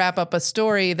do to wrap up a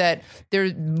story, that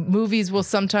comedy movies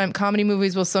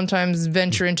will sometimes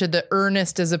venture into the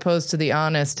earnest as opposed to the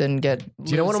honest and get.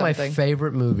 Do you know one of my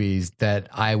favorite movies that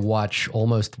I watch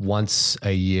almost once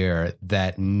a year?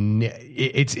 That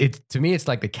it's to me, it's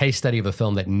like the case study of a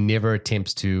film that never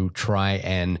attempts to try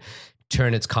and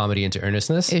turn its comedy into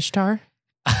earnestness. Ishtar.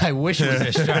 I wish it was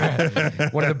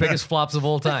Ishtar. One of the biggest flops of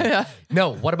all time. Yeah.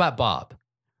 No, what about Bob?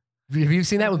 Have you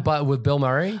seen that with Bill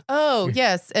Murray? Oh,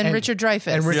 yes. And Richard Dreyfuss.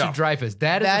 And Richard Dreyfuss.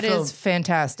 That is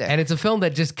fantastic. And it's a film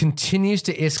that just continues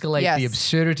to escalate the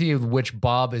absurdity of which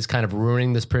Bob is kind of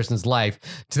ruining this person's life.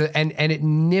 And it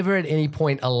never at any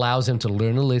point allows him to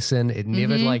learn a lesson. It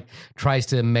never tries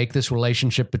to make this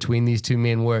relationship between these two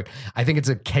men work. I think it's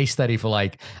a case study for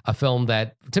like a film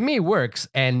that to me works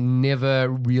and never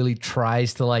really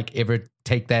tries to like ever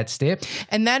take that step.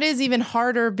 And that is even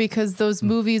harder because those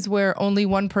movies where only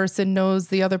one person knows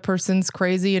the other person's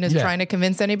crazy and is trying to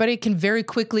convince anybody can very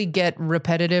quickly get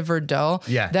repetitive or dull.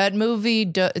 Yeah. That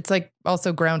movie, it's like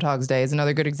also Groundhog's Day is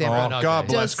another good example. Oh, God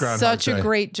bless Groundhog's Day. Such a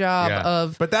great job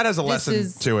of. But that has a lesson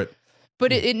to it.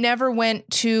 But it never went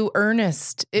too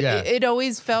earnest. It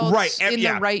always felt in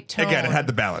the right tone. Again, it had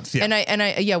the balance. Yeah. And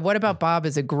I What About Bob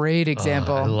is a great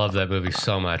example. I love that movie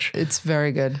so much. It's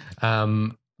very good.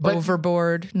 But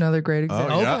Overboard, another great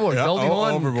example. Overboard, Goldie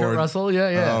Hawn, Overboard. Kurt Russell,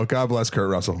 yeah. Oh, God bless Kurt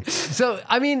Russell. So,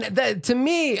 I mean, to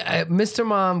me, Mr.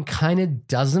 Mom kind of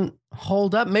doesn't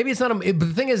hold up. Maybe it's not but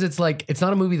the thing is, it's not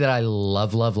a movie that I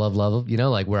love,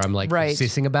 like where I'm like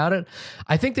obsessing about it.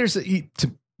 I think there's,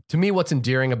 to me, what's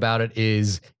endearing about it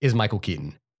is Michael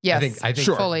Keaton. Yes, I think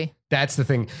fully. That's the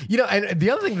thing. And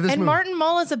the other thing that this movie, Martin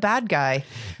Mull is a bad guy.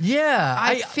 Yeah.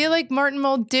 I feel like Martin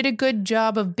Mull did a good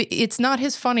job of it's not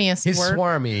his funniest work,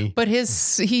 swarmy. But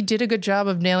he did a good job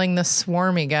of nailing the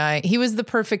swarmy guy. He was the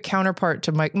perfect counterpart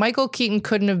to Michael Keaton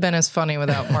couldn't have been as funny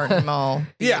without Martin Mull.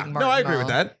 I agree with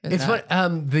that. It's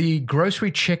fun. The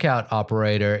grocery checkout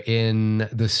operator in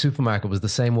the supermarket was the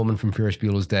same woman from Ferris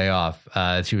Bueller's Day Off.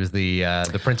 She was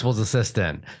the principal's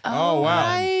assistant. Oh, wow.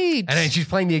 Right. And she's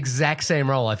playing the exact same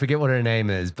role. I forget what her name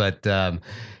is, but that's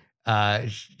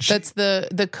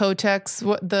the Kotex.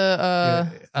 What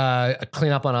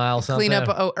clean up on aisle something. Clean up.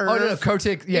 No,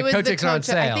 Kotex. Yeah, Kotex are on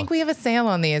sale. I think we have a sale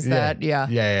on these.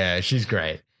 Yeah. She's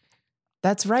great.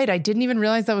 That's right. I didn't even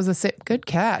realize that was good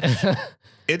catch.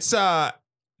 It's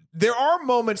there are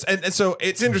moments, and so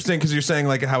it's interesting because you're saying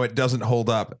like how it doesn't hold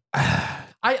up.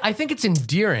 I think it's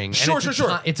endearing. and Sure, it's a sure,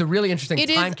 sure. It's a really interesting It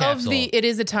time is capsule. it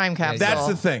is a time capsule. That's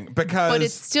the thing, because But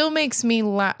it still makes me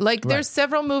laugh. Like, there's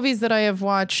several movies that I have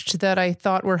watched that I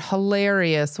thought were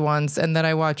hilarious once, and that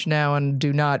I watch now and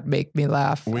do not make me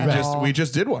laugh. we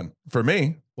just did one for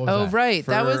me. What was Oh, that? right.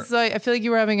 That For- was like, I feel like you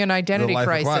were having an identity The Life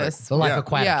Aquatic. crisis. The Life Yeah.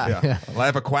 Aquatic. Yeah. Yeah,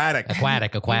 Life Aquatic.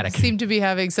 Aquatic. Seemed to be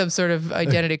having some sort of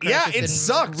identity crisis. Yeah, it and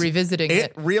sucked. Revisiting It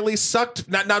it really sucked.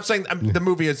 Not saying the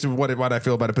movie is what I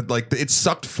feel about it, but like it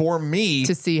sucked for me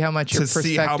to see how much your to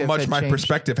see how perspective much had my changed.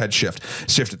 perspective had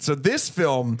shifted. So this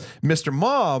film, Mr.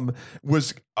 Mom,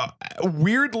 was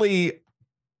weirdly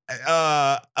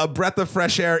a breath of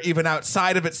fresh air even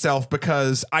outside of itself,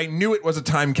 because I knew it was a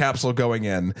time capsule going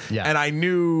in, Yeah. and I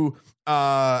knew.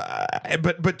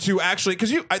 But to actually,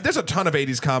 because there's a ton of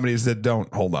 80s comedies that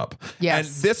don't hold up. Yes,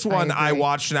 and this one I agree.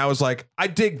 watched and I was like, I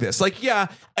dig this. Like, yeah,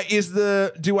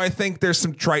 do I think there's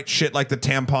some trite shit like the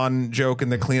tampon joke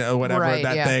and the clean or whatever, Right,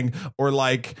 that yeah. thing, or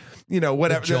like,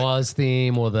 whatever. Jaws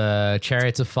theme or the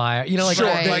Chariots of Fire. Like, Sure,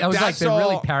 like, I was like, that's they're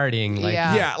really all- parodying. Like,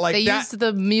 yeah, like they that- used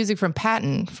the music from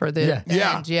Patton for the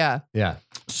Yeah. end. Yeah. yeah.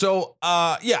 So,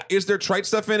 is there trite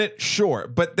stuff in it? Sure.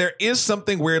 But there is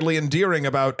something weirdly endearing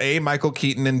about A, Michael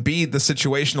Keaton, and B, the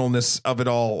situationalness of it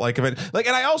all. Like, and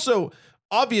I also,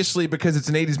 obviously, because it's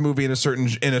an 80s movie in a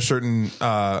certain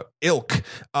ilk,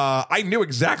 I knew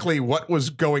exactly what was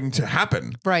going to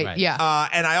happen. Right. Yeah.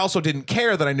 And I also didn't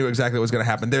care that I knew exactly what was going to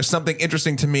happen. There's something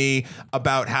interesting to me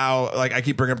about how, like, I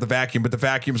keep bringing up the vacuum, but the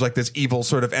vacuum's like this evil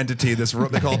sort of entity. They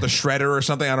call it the Shredder or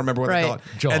something. I don't remember what they call it.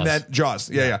 Jaws. And then Jaws.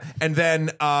 Yeah. And then,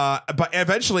 but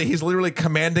eventually he's literally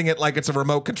commanding it like it's a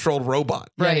remote controlled robot.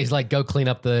 Yeah, Right. he's like, go clean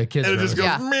up the kids' And it room. just goes,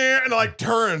 Yeah. meh, and it like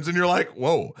turns, and you're like,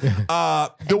 whoa.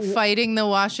 And fighting the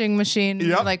washing machine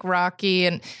Yep. like Rocky.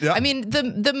 And Yep. I mean,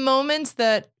 the moments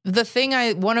that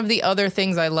one of the other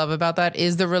things I love about that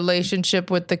is the relationship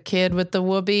with the kid with the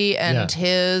whoopee and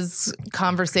his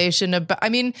conversation about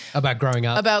growing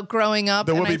up. about growing up.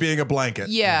 The and whoopee being a blanket.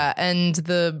 yeah, and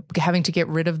the having to get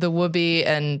rid of the whoopee,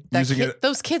 and that Using it-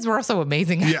 those kids were also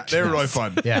amazing. Yeah, they were really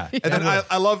fun. Yeah. And then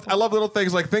I love little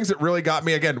things, like things that really got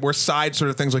me, again, were side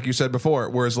sort of things like you said before,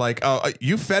 where it's like,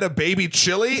 you fed a baby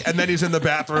chili, and then he's in the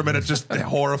bathroom and it's just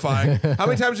horrifying. How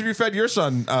many times have you fed your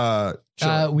son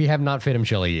chili? We have not fed him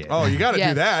chili yet. Oh, you got to Yeah.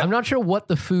 do that. I'm not sure what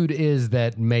the food is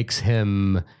that makes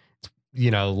him,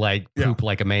 like poop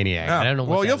like a maniac. Yeah. I don't know. What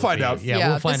Well, that you'll would find be. out. Yeah,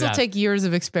 we'll find this will out. take years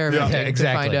of experimenting Yeah,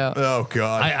 exactly. to find out. Oh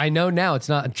God. I know now it's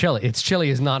not chili. It's chili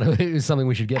is not is something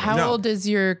we should get. How No. old is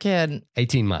your kid?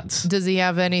 18 months. Does he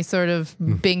have any sort of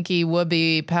binky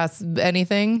whoopee past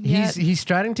anything yet? He's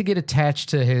starting to get attached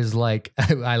to his like.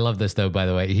 I love this though. By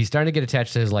the way, he's starting to get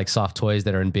attached to his like soft toys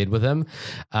that are in bed with him.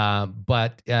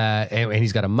 But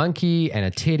he's got a monkey and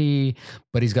a titty,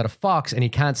 but he's got a fox and he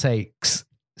can't say. X.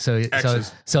 So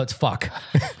it's fuck.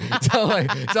 so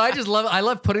I just love. I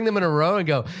love putting them in a row and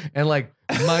go and like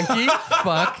monkey,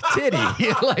 fuck, titty.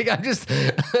 Like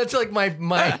that's like my.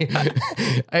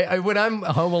 I when I'm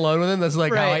home alone with him, that's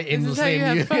like how I Right. This is how endlessly. you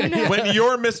have fun now. When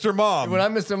you're Mr. Mom. When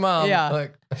I'm Mr. Mom, Yeah.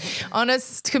 like, On a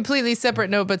completely separate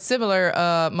note, but similar,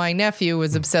 my nephew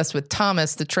was obsessed with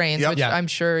Thomas the Trains, Yep. which Yeah. I'm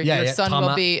sure Yeah, your yeah. son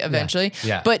will be eventually.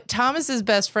 Yeah. But Thomas's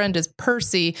best friend is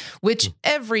Percy, which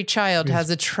every child has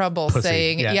a trouble pussy.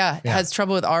 saying. Yeah. Yeah, Yeah. has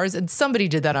trouble with ours, and somebody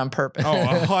did that on purpose. Oh,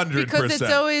 100%. Because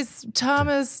it's always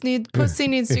pussy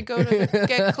needs to go to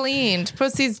get cleaned.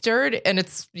 Pussy's dirty, and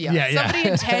it's somebody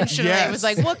intentionally Yes. was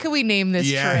like, "What can we name this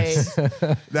Yes. trait?"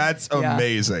 That's Yeah.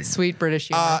 amazing. Sweet British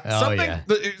humor. Something.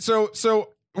 yeah. So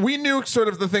we knew sort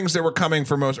of the things that were coming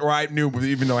for most, or I knew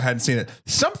even though I hadn't seen it.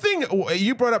 Something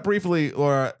you brought up briefly,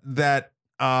 Laura, that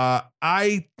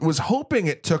I was hoping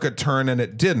it took a turn and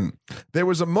it didn't. There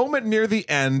was a moment near the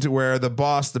end where the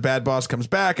bad boss, comes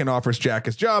back and offers Jack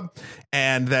his job,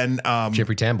 and then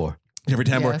Jeffrey Tambor. Jeffrey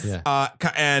Tambor. Yes. Yeah.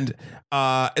 And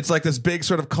it's like this big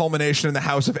sort of culmination in the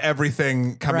house of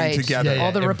everything coming Right. together. Yeah,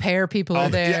 All the repair people are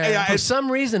there. yeah, For some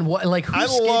reason, who I love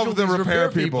scheduled the these repair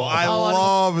people. I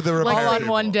love the repair All on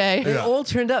people. one day. It all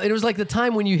turned out. It was like the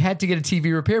time when you had to get a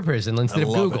TV repair person instead of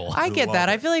love Google. I get love that.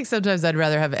 it. I feel like sometimes I'd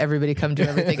rather have everybody come do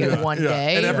everything in one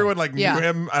day. And everyone like Yeah. knew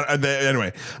him.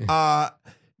 Anyway,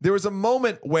 there was a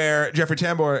moment where Jeffrey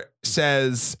Tambor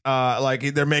says,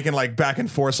 like they're making like back and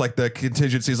forth, like the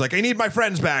contingencies, like I need my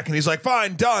friends back, and he's like,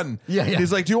 fine, done. Yeah, yeah. And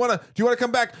he's like, do you want to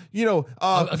come back?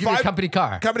 I'll give you a company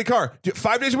car.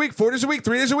 5 days a week, 4 days a week,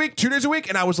 3 days a week, 2 days a week.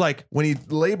 And I was like, when he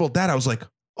labeled that, I was like,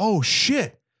 oh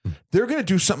shit. they're going to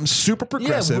do something super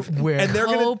progressive, where- and they're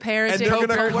going to Co-parenting, and they're going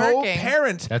to co-working.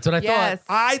 co-parent. That's what I Yes.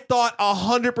 thought. I thought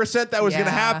 100% that was going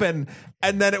to Yeah. happen,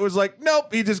 and then it was like,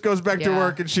 nope. He just goes back to Yeah.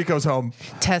 work, and she goes home.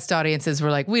 Test audiences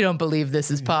were like, we don't believe this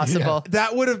is possible.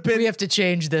 That would have been. We have to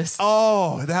change this.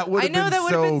 Oh, that would I have know, been that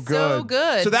would have so been so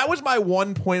good. So that was my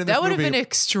one point in this That would have movie. been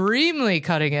extremely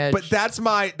cutting edge. But that's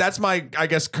my I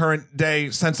guess current day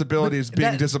sensibilities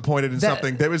being that- disappointed in that-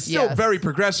 something that was still Yes. very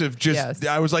progressive. Just Yes.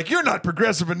 I was like, you're not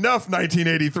progressive enough,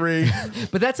 1983.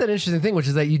 But that's an interesting thing, which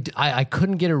is that I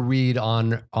couldn't get a read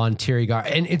on Terry Gar,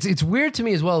 and it's weird to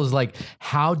me as well as like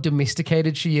how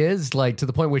domesticated she is, like to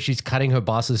the point where she's cutting her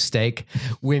boss's steak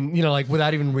when like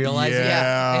without even realizing.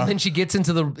 Yeah. And then she gets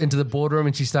into the boardroom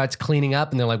and she starts cleaning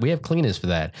up, and they're like, we have cleaners for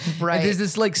that. Right. And there's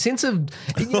this like sense of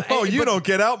Oh, you but don't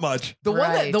get out much. The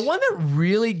Right. one that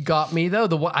really got me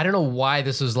though, I don't know why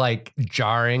this was like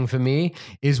jarring for me,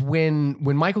 is when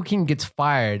Michael Keaton gets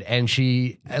fired and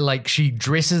she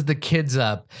dresses the kids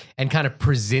up and kind of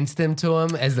presents them to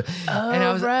him as the and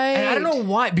I was right. and I don't know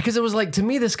why, because it was like, to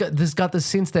me this got the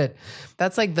sense that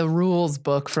that's like the rules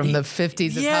book from the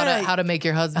 50s of Yeah. how to make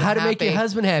your husband how to happy. make your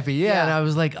husband happy. Yeah. And I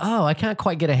was like, oh, I can't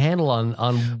quite get a handle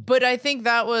on But I think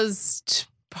that was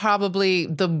probably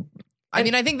I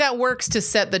mean, I think that works to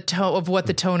set the tone of what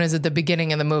the tone is at the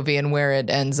beginning of the movie and where it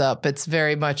ends up. It's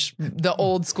very much the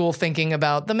old school thinking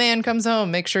about the man comes home,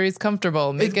 make sure he's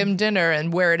comfortable, make him dinner,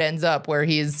 and where it ends up, where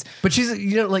he's But she's,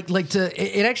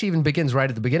 it actually even begins right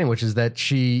at the beginning, which is that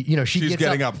she She's gets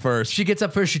getting up first. She gets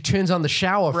up first. She turns on the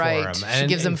shower Right. for him. She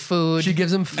gives him food. She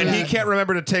gives him food. And he can't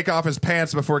remember to take off his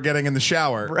pants before getting in the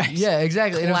shower. right. Yeah,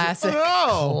 exactly. And it was- Classic.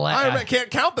 Oh, I can't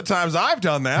count the times I've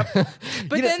done that.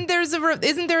 But then there's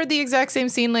isn't there the exact same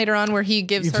scene later on where he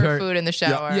gives Gives her her- food in the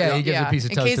shower? Yeah, he gives her a piece of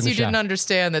toast In case in the you didn't shower.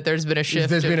 understand that there's been a shift.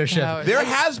 There's been a shift. how- There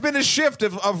has been a shift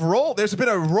of role. There's been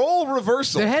a role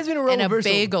reversal. There has been a role and a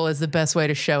reversal. bagel is the best way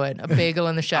to show it. A bagel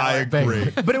in the shower. I agree.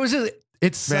 But it was just,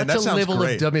 it's Man, such that a sounds level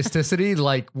great. of domesticity,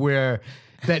 like where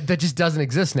that just doesn't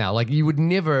exist now. Like you would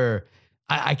never.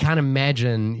 I can't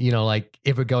imagine, like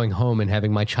ever going home and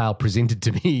having my child presented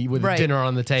to me with Right. dinner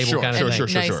on the table, Sure, kind sure, of thing,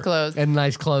 sure, nice clothes. and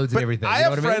nice clothes and everything. I You know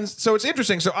have what I mean? friends, so it's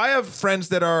interesting. So I have friends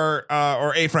that are,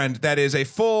 or a friend that is a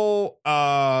full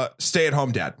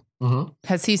stay-at-home dad.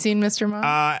 Has he seen Mr. Mom?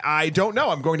 I don't know.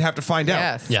 I'm going to have to find out.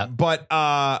 Yes. Yeah. But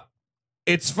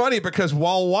it's funny because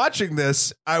while watching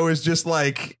this, I was just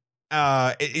like,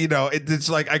 it's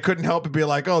like I couldn't help but be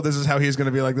like, oh, this is how he's going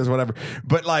to be like this, whatever.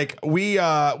 But like we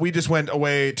just went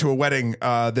away to a wedding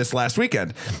this last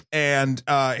weekend, and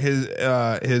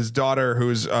his daughter,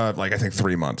 who's like I think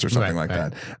 3 months or something Right,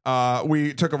 like that.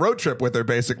 We took a road trip with her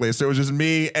basically, so it was just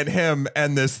me and him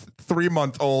and this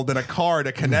 3-month-old in a car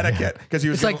to Connecticut because he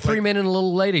was It's like 3 men and a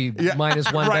little lady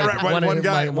minus one. right, baby. right. One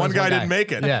guy, minus one guy didn't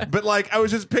make it. Yeah. But like, I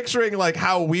was just picturing like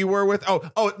how we were with.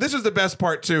 Oh, this is the best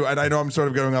part too. And I know I'm sort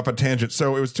of going off a tangent.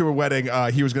 So it was to a wedding.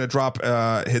 He was going to drop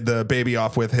the baby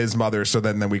off with his mother, so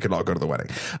then we could all go to the wedding.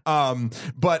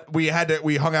 But we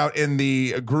hung out in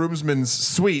the groomsman's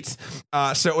suite.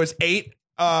 So it was 8.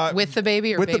 With the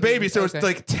baby or with the baby. So Okay. it's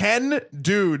like 10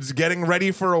 dudes getting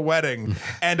ready for a wedding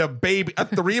and a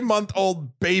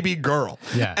 3-month-old baby girl.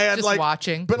 Yeah. And Just like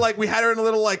watching. But like we had her in a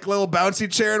little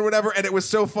bouncy chair and whatever. And it was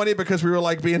so funny because we were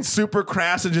like being super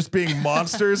crass and just being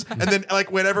monsters. And then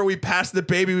like whenever we passed the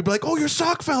baby, we'd be like, oh, your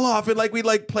sock fell off. And like we'd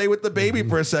like play with the baby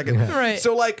for a second. Right.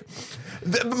 So like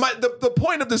the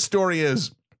point of this story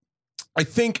is, I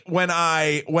think when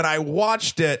I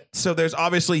watched it, so there's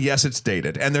obviously, yes, it's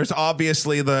dated, and there's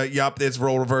obviously it's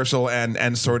role reversal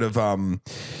and sort of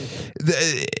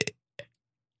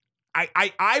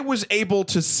I was able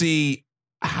to see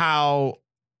how,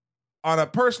 on a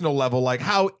personal level, like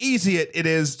how easy it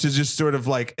is to just sort of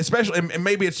like, especially, and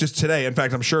maybe it's just today. In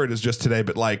fact, I'm sure it is just today,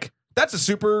 but like that's a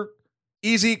super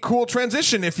easy, cool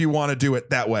transition if you want to do it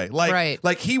that way. Like, Right.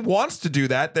 like he wants to do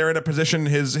that. They're in a position,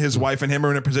 his wife and him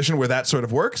are in a position where that sort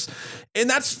of works. And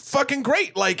that's fucking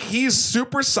great. Like he's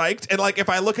super psyched. And like, if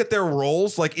I look at their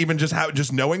roles, like even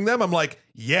just knowing them, I'm like,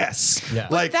 yes. Yeah.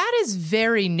 Like that is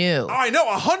very new. I know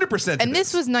 100%. And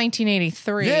this was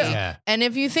 1983. Yeah. And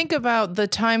if you think about the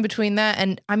time between that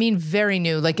and I mean very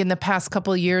new, like in the past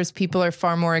couple of years, people are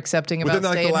far more accepting about Within,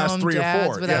 like, the last stay-at-home 3 or dads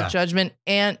 4, without yeah. judgment.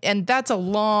 And that's a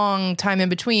long time in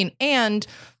between. And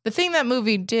the thing that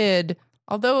movie did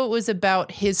although it was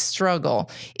about his struggle,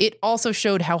 it also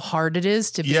showed how hard it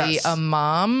is to be Yes. a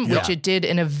mom, which Yeah. it did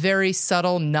in a very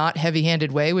subtle, not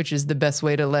heavy-handed way, which is the best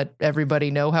way to let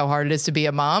everybody know how hard it is to be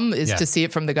a mom, is Yeah. to see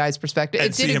it from the guy's perspective.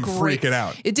 And see him freaking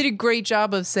out. It did a great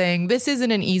job of saying this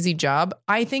isn't an easy job.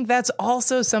 I think that's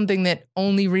also something that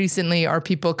only recently are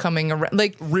people coming around.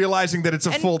 Like, Realizing that it's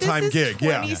a and full-time this is gig.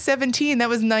 Yeah. 2017. That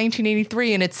was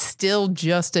 1983, and it's still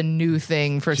just a new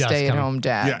thing for Just stay-at-home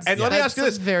dads. Yeah. And let me That's ask you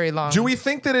this. very long. Do we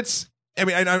think that it's, I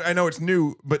mean, I know it's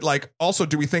new, but like, also,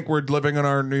 do we think we're living in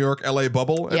our New York, LA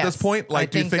bubble at Yes, this point? I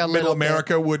Like, do you think a think middle little bit.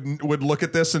 America would look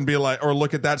at this and be like, or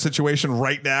look at that situation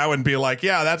right now and be like,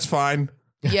 yeah, that's fine.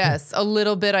 Yes, a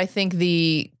little bit. I think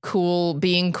being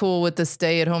cool with the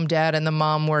stay-at-home dad and the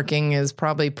mom working is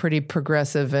probably pretty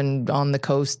progressive and on the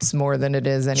coasts more than it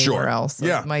is anywhere Sure. else. So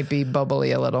Yeah. it might be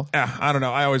bubbly a little. Yeah, I don't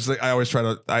know. I always try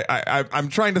to. I'm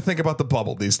trying to think about the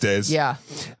bubble these days. Yeah,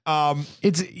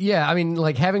 It's I mean,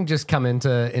 like having just come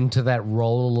into that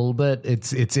role a little bit,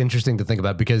 it's interesting to think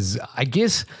about because I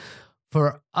guess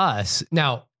for us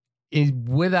now,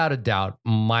 without a doubt,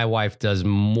 my wife does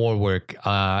more work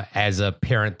as a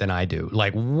parent than I do,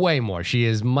 like way more. She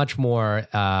is much more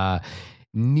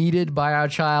needed by our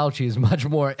child. She's much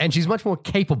more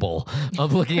capable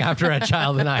of looking after a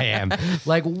child than I am,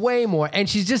 like way more. And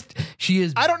she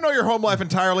is. I don't know your home life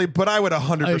entirely, but I would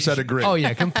 100% agree. Oh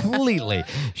yeah, completely.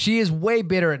 She is way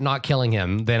better at not killing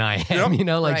him than I am. Yep. You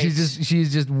know, like Right.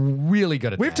 she's just really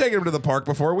good at We've that. taken him to the park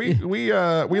before. We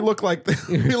look like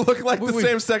the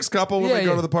same sex couple when Yeah, we go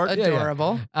yeah. to the park.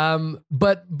 adorable.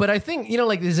 But I think, you know,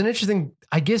 like there's an interesting,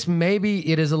 I guess maybe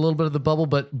it is a little bit of the bubble,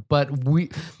 but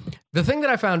the thing that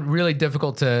I found really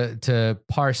difficult to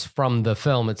parse from the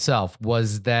film itself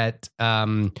was that,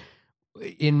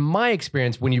 in my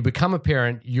experience, when you become a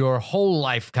parent, your whole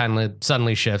life kind of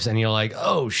suddenly shifts and you're like,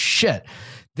 oh shit,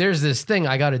 there's this thing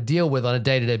I got to deal with on a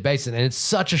day-to-day basis. And it's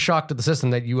such a shock to the system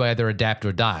that you either adapt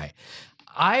or die.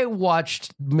 I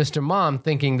watched Mr. Mom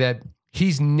thinking that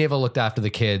he's never looked after the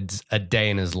kids a day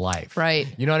in his life.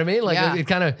 Right. You know what I mean? Like Yeah. it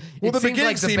kind of, Well, the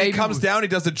beginning scene, he comes down, he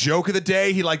does the joke of the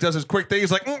day, he like does his quick thing, he's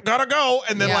like, gotta go,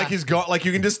 and then Yeah. like he's gone. Like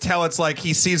you can just tell it's like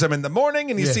he sees him in the morning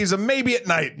and he Yeah. sees him maybe at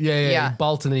night. Yeah. He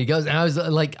bolts and then he goes. And I was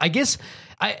like, I guess,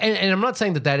 and I'm not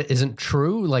saying that isn't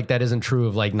true. Like that isn't true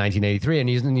of like 1983, and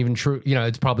isn't even true. You know,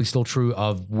 it's probably still true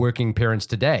of working parents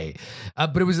today.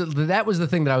 But that was the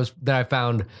thing that I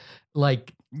found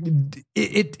like.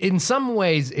 It in some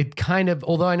ways it kind of,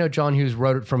 although I know John Hughes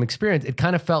wrote it from experience, it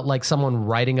kind of felt like someone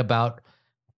writing about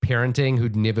parenting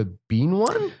who'd never been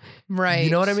one. Right.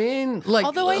 You know what I mean? Like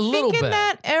Although a I little think in bit.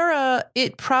 that era,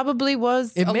 it probably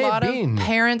was It a may have lot of been.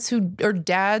 parents or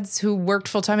dads who worked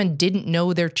full time and didn't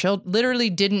know their literally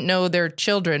didn't know their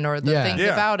children or the Yeah. things Yeah.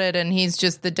 about it. And he's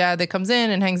just the dad that comes in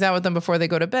and hangs out with them before they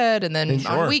go to bed. And then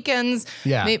Sure. on weekends,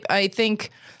 Yeah. I think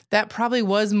that probably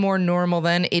was more normal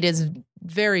then. It is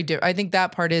very different. I think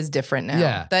that part is different now.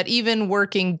 Yeah. That even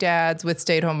working dads with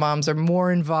stay-at-home moms are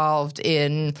more involved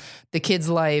in the kid's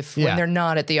life Yeah. when they're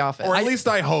not at the office. Or at least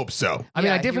I hope so. I mean,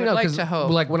 Yeah, I you definitely would know like because, to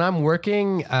hope. like, when I'm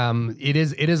working, it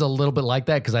is a little bit like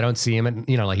that because I don't see him at,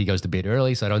 you know, like he goes to bed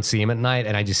early, so I don't see him at night,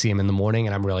 and I just see him in the morning,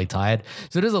 and I'm really tired.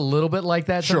 So it is a little bit like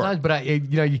that Sure. sometimes. But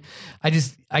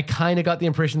I kind of got the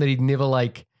impression that he'd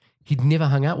never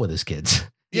hung out with his kids.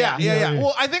 Yeah. Yeah.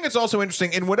 Well, I think it's also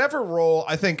interesting in whatever role.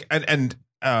 I think, and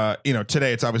you know,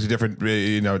 today it's obviously different.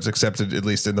 You know, it's accepted at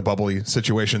least in the bubbly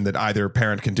situation that either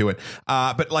parent can do it.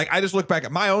 But like, I just look back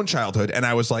at my own childhood, and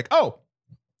I was like, oh.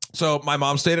 So my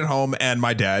mom stayed at home and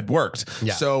my dad worked.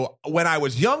 Yeah. So when I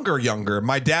was younger,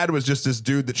 my dad was just this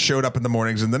dude that showed up in the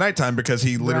mornings and the nighttime because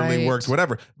he literally Right. worked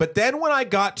whatever. But then when I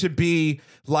got to be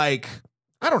like,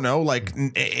 I don't know, like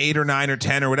 8 or 9 or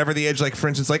 10 or whatever the age, like for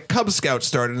instance, like Cub Scouts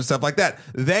started and stuff like that.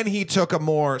 Then he took a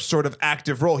more sort of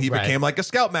active role. He Right. became like a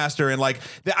scoutmaster, and like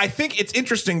I think it's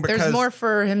interesting because There's more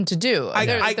for him to do. I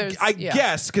Yeah.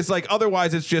 guess because like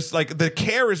otherwise it's just like the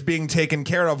care is being taken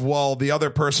care of while the other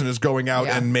person is going out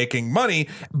Yeah. and making money.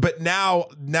 But now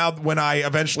when I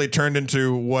eventually turned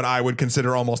into what I would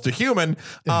consider almost a human,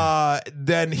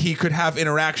 then he could have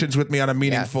interactions with me on a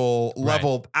meaningful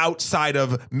level outside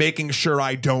of making sure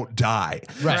I don't die.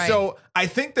 Right. So I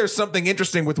think there's something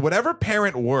interesting with whatever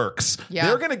parent works. Yeah.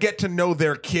 They're going to get to know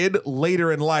their kid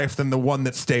later in life than the one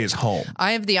that stays home.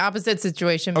 I have the opposite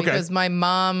situation Okay. because my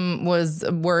mom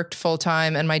worked full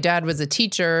time and my dad was a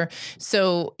teacher.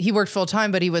 So he worked full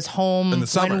time, but he was home In the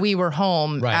summer. when we were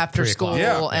home Right, after 3 school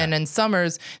o'clock. and in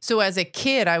summers. So as a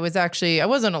kid, I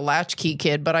wasn't a latchkey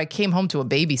kid, but I came home to a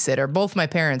babysitter. Both my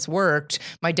parents worked.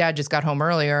 My dad just got home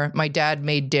earlier. My dad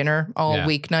made dinner all Yeah.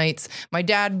 weeknights. My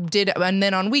dad did, and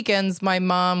then on weekends, course, my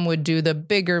mom would do the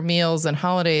bigger meals and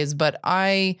holidays, but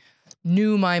I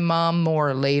knew my mom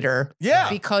more later. Yeah.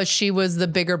 Because she was the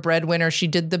bigger breadwinner. She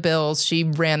did the bills. She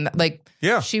ran,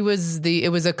 she was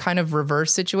it was a kind of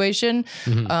reverse situation.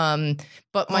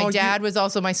 But my dad was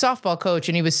also my softball coach,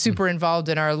 and he was super involved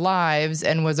in our lives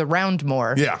and was around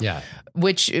more. Yeah.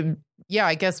 Which,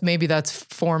 I guess maybe that's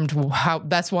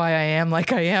that's why I am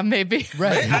like I am, maybe.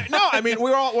 Right. No, I mean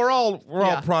we're all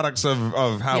products of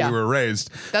how we were raised.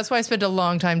 That's why I spent a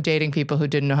long time dating people who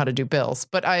didn't know how to do bills.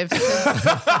 But I've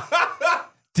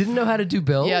Didn't know how to do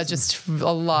bills? Yeah, just a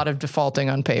lot of defaulting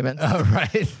on payments. Oh,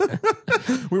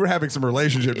 right. We were having some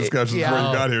relationship discussions before you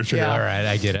got here, Shane. Yeah. All right,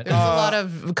 I get it. There's a lot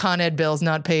of Con Ed bills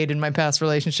not paid in my past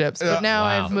relationships. But now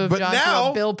Wow. I've moved on to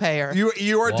a bill payer.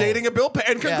 You are dating a bill payer,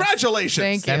 and congratulations.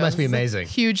 Thank you. That must be It's a amazing.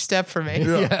 huge step for me.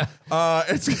 Yeah.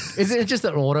 Isn't it just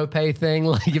an auto pay thing?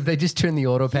 Like if they just turn the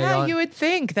auto pay Yeah, on? you would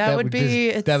think that would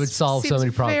just- that would solve so seems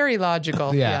many problems. Very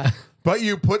logical. Yeah. But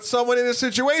you put someone in a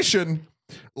situation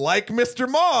like Mr.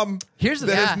 Mom Here's the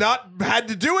that thing. has not had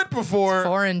to do it before,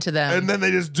 Foreign to them. and then they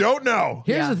just don't know.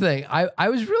 Here's Yeah. the thing. I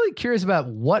was really curious about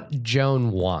what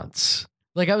Joan wants.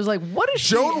 Like I was like, what is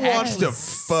she Joan wants to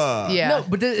ask? fuck. Yeah. No,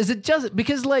 but is it just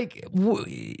because like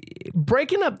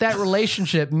breaking up that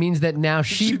relationship means that now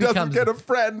She becomes doesn't get a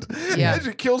friend. Yeah.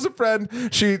 She kills a friend.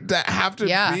 She have to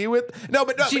Yeah. be with. No,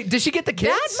 but no. does she get the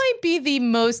kids? that might be the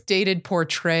most dated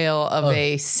portrayal of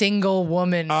a single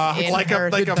woman in like her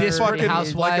a desperate fucking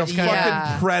housewives like a kinda-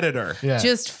 fucking predator. Yeah.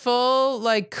 just full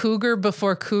like cougar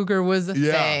before cougar was a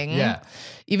Yeah. thing. Yeah.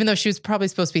 Even though she was probably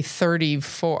supposed to be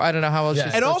 34. I don't know how old Yeah.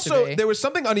 she's And supposed to also, be. there was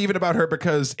something uneven about her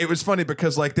because it was funny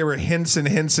because like there were hints and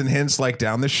hints and hints like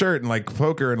down the shirt and like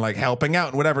poker and like helping out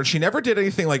and whatever. She never did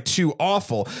anything like too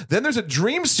awful. Then there's a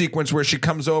dream sequence where she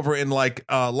comes over in like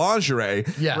lingerie.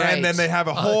 Yeah. And Right. then they have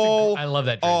a that's whole, I love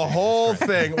that a dream. whole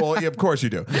thing. Well, yeah, of course you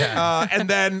do. And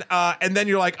then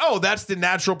you're like, oh, that's the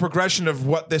natural progression of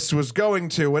what this was going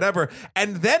to, whatever.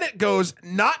 And then it goes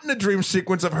not in a dream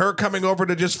sequence of her coming over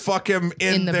to just fuck him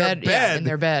in the their bed. Yeah, in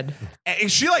their bed.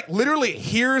 and she like literally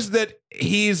hears that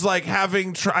he's like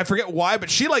having I forget why, but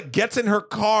she like gets in her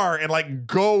car and like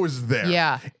goes there.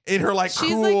 Yeah. In her like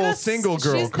She's cool like a single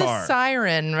girl she's car. the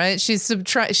siren, right? She's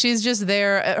just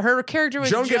there. Her character was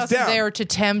Joan gets just down. there to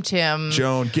tempt him.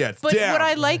 Joan gets But down. what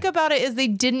I like about it is they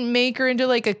didn't make her into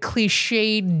like a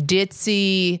cliche,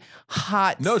 ditzy,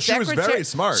 hot. No, she was secretary. very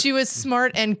smart. She was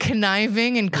smart and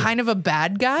conniving and kind of a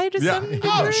bad guy to yeah. some degree.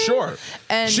 Oh, sure.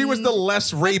 And- she was the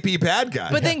less rapey bad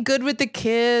guy. But then good with the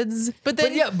kids. But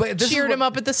then but this is cheered what- him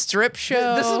up at the strip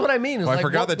show. This is what I mean. Is I like,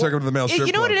 forgot they took him to the male strip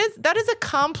You know what club. it is? That is a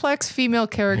complex female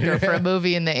character for a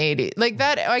movie in the 80s. Like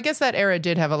that, I guess that era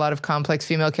did have a lot of complex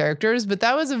female characters, but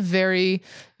that was a very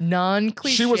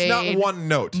non-cliche. She was not one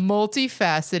note.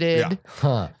 multifaceted. Yeah.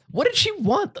 Huh. What did she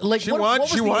want? Like She what wanted- was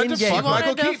she the wanted to end game? fuck She wanted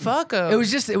Michael to Keaton. fuck him. It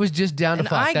was just down to and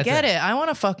fuck. I That's get it. I want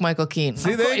to fuck Michael Keaton.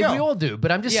 See, there you We go. all do,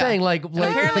 but I'm just Yeah. saying, like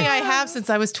Apparently, I have since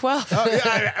I was 12. Oh,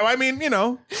 yeah, I mean, you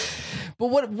know, But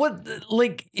what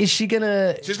like is she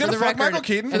gonna? she's gonna fuck Michael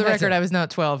Keaton. For the That's record, it. I was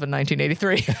not 12 in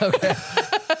 1983.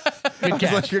 Good It's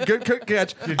catch. like a good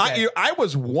catch. I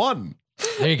was one.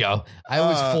 There you go. I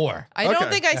was 4. I don't Okay.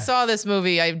 think I saw this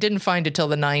movie. I didn't find it till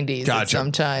the 90s at Gotcha.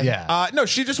 some time. Yeah, No,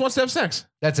 she just wants to have sex,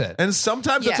 that's it. and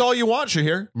sometimes that's Yeah. all you want.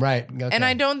 Shahir. Right. Okay. And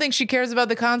I don't think she cares about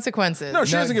the consequences. No,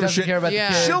 she doesn't give a shit. care about Yeah.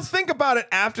 the kids. She'll think about it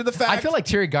after the fact. I feel like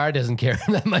Terry Garr doesn't care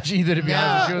that much either. To be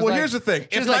honest, She was well, like- here's the thing: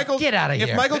 she was like, "Get outta If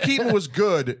here." Michael Keaton was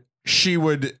good, she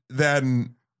would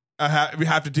then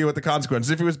have to deal with the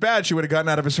consequences. If he was bad, she would have gotten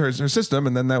out of her system,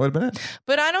 and then that would have been it.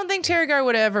 But I don't think Terry Garr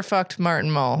would have ever fucked Martin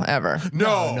Mull, ever.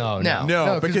 No,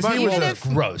 because he Martin was Mull's a-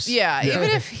 gross. Yeah, even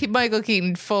if Michael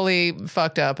Keaton fully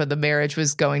fucked up and the marriage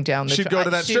was going down the She'd go to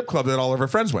that strip club that all of her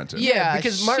friends went to. Yeah,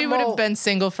 because because Martin she would Mull- have been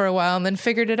single for a while and then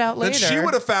figured it out Then later. she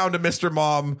would have found a Mr.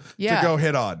 Mom Yeah. to go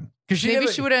hit on, because Maybe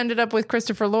she would have ended up with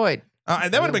Christopher Lloyd.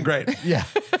 and that would have been great. That Yeah.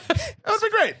 would have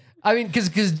been great. I mean,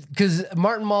 because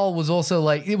Martin Mull was also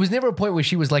like, it was never a point where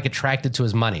she was like attracted to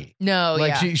his money. No,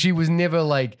 Like yeah. she was never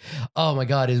like, oh my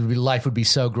god, life would be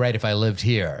so great if I lived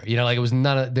here. You know, like it was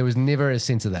there was never a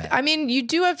sense of that. I mean, you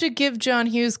do have to give John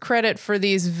Hughes credit for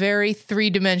these very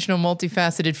three-dimensional,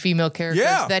 multifaceted female characters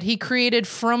Yeah. that he created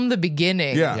from the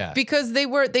beginning. Yeah. Yeah. Because they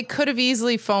could have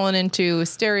easily fallen into Like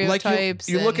stereotypes.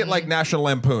 you look at and like National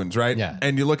Lampoons, right? Yeah.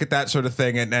 And you look at that sort of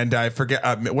thing, and I forget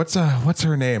what's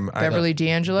her name? Beverly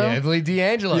D'Angelo. Beverly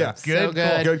D'Angelo. Yeah. Good. So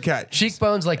good. call. Good catch.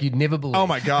 Cheekbones like you'd never believe. Oh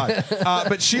my god!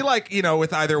 But she like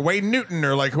with either Wayne Newton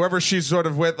or like whoever she's sort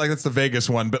of with, like that's the Vegas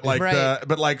one. But like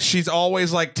Right. she's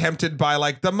always like tempted by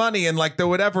like the money and like the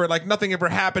whatever. Like nothing ever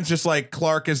happens. Just like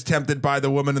Clark is tempted by the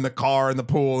woman in the car and the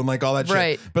pool and like all that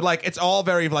Right. shit. But like it's all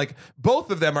very like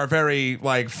both of them are very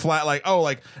like flat. Like oh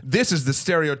like this is the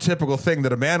stereotypical thing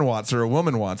that a man wants or a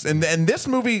woman wants. And this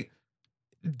movie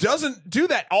doesn't do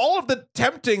that. All of the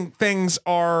tempting things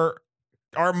are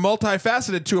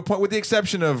multifaceted to a point, with the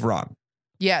exception of Ron.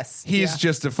 Yes. He's Yeah.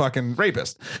 just a fucking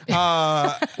rapist.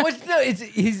 Well, no,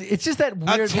 it's just that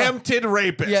weird Attempted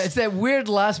rapist. Yeah, it's that weird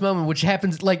last moment which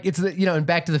happens like it's the in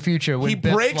Back to the Future when He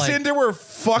Biff's breaks like, into her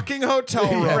fucking hotel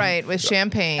room. Right, with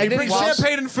champagne. He brings While-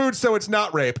 champagne and food so it's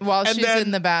not rape. While and she's then,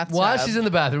 in the bathtub. while she's in the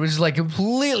bathroom, which is like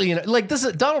completely like this.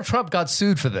 Donald Trump got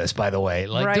sued for this, by the way,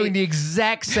 like Right. doing the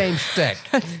exact same shtick.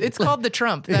 It's called The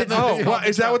Trump. That movie's Oh, called what, The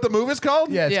is that Trump. what the movie's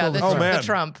called? Yeah, it's Yeah, called the, The Oh, Trump. man. the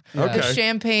Trump. Okay. The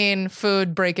champagne,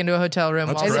 food, break into a hotel room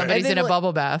while great. somebody's And in then, a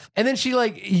bubble bath. And then she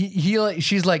like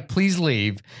she's like, please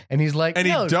leave, and he's like, And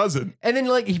he no. doesn't. And then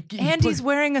like he And he's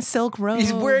wearing a silk robe.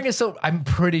 he's wearing a so. I'm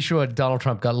pretty sure Donald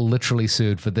Trump got literally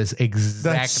sued for this exact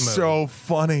That's movie. so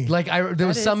funny. Like there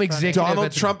was is some funny. executive Donald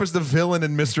at the- Trump is the villain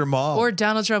in Mr. Mom. Or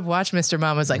Donald Trump watched Mr.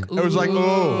 Mom and was like, ooh. it was like,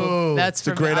 oh, That's it's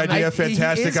a for great me. idea, he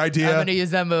fantastic is- I'm idea. going to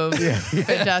use that move.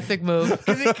 Fantastic move.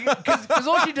 Because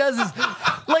all she does is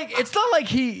like it's not like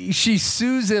she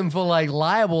sues him for like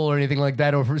libel or anything like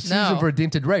that, or sues No. him for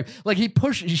attempted rape. Like she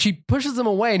pushes him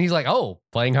away, and he's like, "Oh,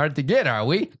 playing hard to get, are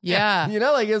we?" Yeah. you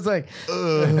know, like it's like.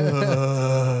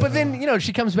 But then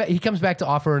she comes back. He comes back to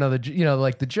offer another,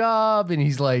 like the job, and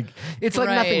he's like, it's like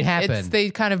nothing Right. happened. They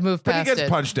kind of move But he past gets it.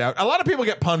 punched out. A lot of people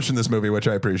get punched in this movie, which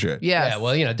I appreciate. Yes. Yeah,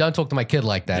 well, don't talk to my kid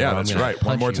like that. Yeah, or I'm that's gonna right. One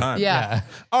punch more you. time. Yeah.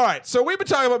 All right, so we've been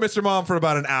talking about Mr. Mom for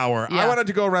about an hour. I Yeah. wanted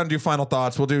to go around and do final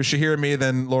thoughts. We'll do Shahir and me,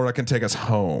 then Laura can take us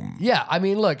home. Yeah, I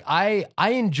mean, look, I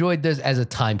enjoyed this as a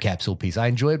time capsule piece. I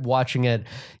enjoyed watching it.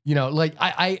 Like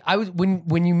I was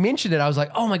when you mentioned it, I was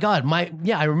like, oh my god,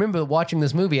 I remember watching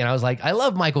this movie, and I was like, I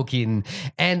love Michael Keaton,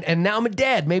 and now I'm a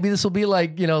dad. Maybe this will be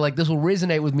like like this will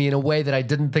resonate with me in a way that I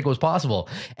didn't think was possible.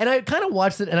 And I kind of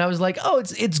watched it, and I was like, oh,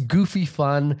 it's goofy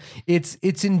fun. It's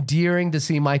endearing to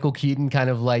see Michael Keaton kind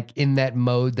of like in that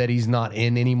mode that he's not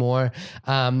in anymore.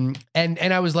 And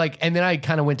I was like, and then I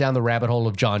kind of went down the rabbit hole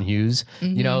of John Hughes.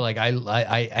 Like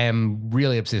I am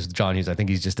really obsessed with John Hughes. I think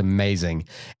he's just amazing.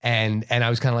 And I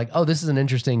was kind of like, oh, this is an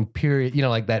interesting period,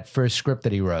 like that first script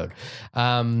that he wrote.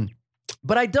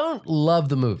 But I don't love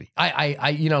the movie.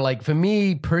 I like for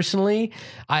me personally,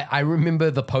 I remember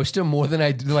the poster more than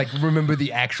I like remember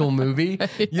the actual movie.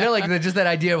 Like just that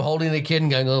idea of holding the kid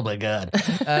and going, oh my god.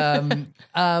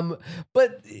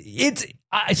 But it's.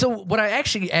 So what I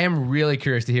actually am really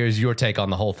curious to hear is your take on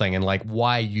the whole thing and like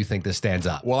why you think this stands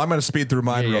up. Well, I'm going to speed through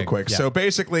mine Yeah, real yeah, quick. yeah. So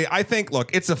basically, I think,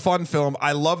 look, it's a fun film.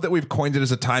 I love that we've coined it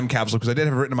as a time capsule because I did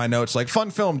have it written in my notes. Like,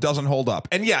 fun film doesn't hold up.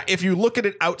 And yeah, if you look at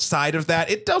it outside of that,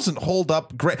 it doesn't hold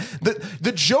up great.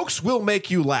 The jokes will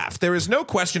make you laugh. There is no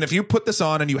question. If you put this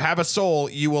on and you have a soul,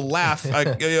 you will laugh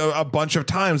a bunch of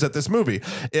times at this movie.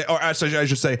 Or I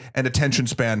should say, an attention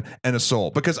span and a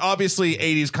soul. Because obviously,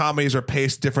 80s comedies are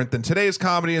paced different than today's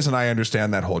comedies, and I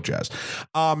understand that whole jazz.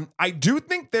 I do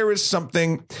think there is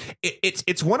something.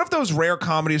 It's one of those rare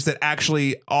comedies that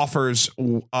actually offers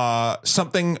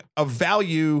something of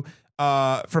value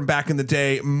from back in the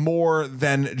day, more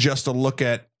than just a look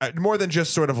at, more than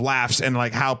just sort of laughs and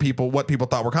like what people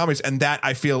thought were comedies. And that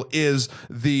I feel is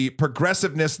the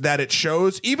progressiveness that it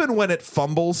shows, even when it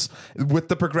fumbles with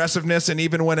the progressiveness, and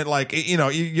even when it like you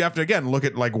have to again look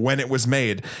at like when it was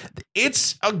made.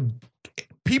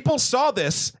 People saw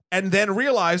this and then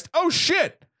realized, oh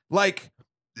shit, like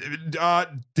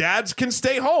dads can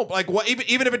stay home. Like what,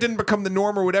 even if it didn't become the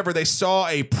norm or whatever, they saw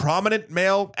a prominent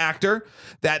male actor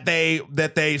that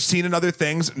they've seen in other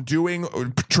things doing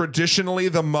traditionally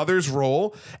the mother's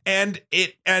role, and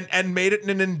made it in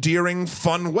an endearing,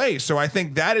 fun way. So I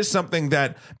think that is something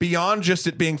that beyond just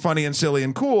it being funny and silly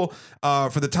and cool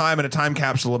for the time and a time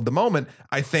capsule of the moment,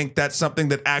 I think that's something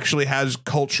that actually has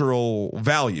cultural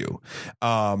value.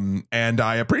 And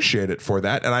I appreciate it for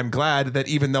that. And I'm glad that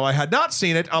even though I had not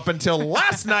seen it up until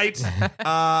last night,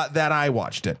 that I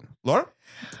watched it. Laura?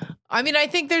 I mean, I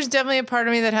think there's definitely a part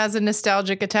of me that has a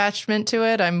nostalgic attachment to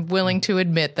it. I'm willing to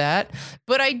admit that.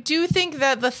 But I do think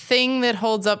that the thing that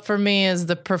holds up for me is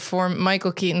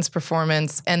Michael Keaton's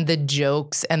performance and the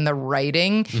jokes and the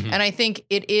writing. Mm-hmm. And I think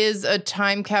it is a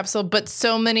time capsule, but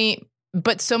so many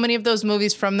of those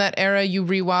movies from that era you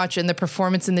rewatch and the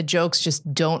performance and the jokes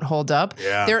just don't hold up.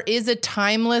 Yeah. There is a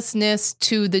timelessness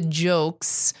to the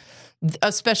jokes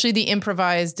especially the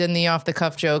improvised and the off the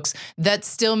cuff jokes, that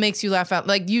still makes you laugh out.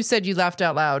 Like you said, you laughed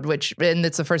out loud, and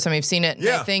it's the first time you've seen it. And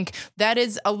Yeah. I think that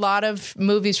is a lot of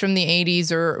movies from the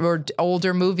 80s or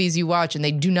older movies you watch, and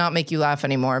they do not make you laugh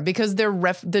anymore because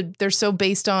they're so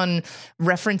based on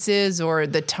references or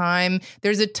the time.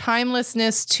 There's a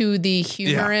timelessness to the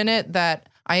humor in it that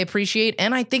I appreciate.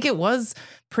 And I think it was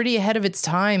pretty ahead of its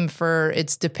time for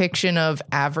its depiction of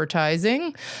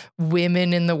advertising,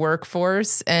 women in the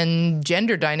workforce, and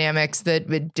gender dynamics that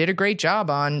it did a great job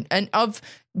on, and of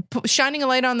shining a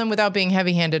light on them without being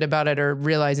heavy-handed about it or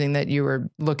realizing that you were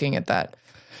looking at that.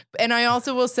 And I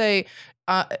also will say,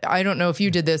 I don't know if you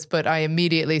did this, but I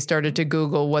immediately started to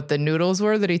Google what the noodles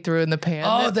were that he threw in the pan.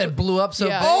 Oh, that blew up so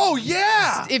Yeah. big. Oh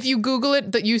yeah. If you Google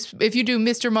it, if you do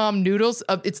Mr. Mom noodles,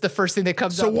 it's the first thing that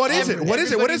comes So up. what is it? What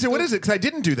is it? What is it? What Everybody's is it? Because I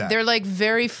didn't do that. They're like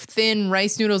very thin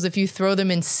rice noodles. If you throw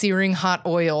them in searing hot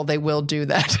oil, they will do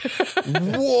that.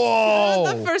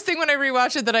 Whoa. The first thing when I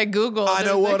rewatched it that I Googled. I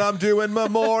know what I'm doing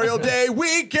Memorial Day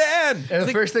weekend. And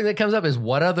the first thing that comes up is,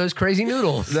 what are those crazy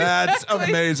noodles? That's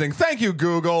amazing. Thank you,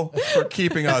 Google, for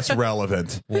keeping us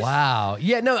relevant. Wow.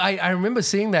 Yeah, no, I remember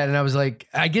seeing that and I was like,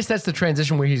 I guess that's the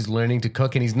transition where he's learning to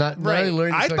cook and he's not really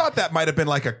learning to I cook. thought that might have been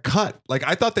like a cut. Like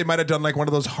I thought they might have done like one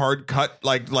of those hard cut,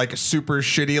 like super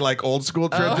shitty, like old school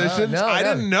transitions. no, I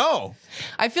no. didn't know.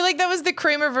 I feel like that was the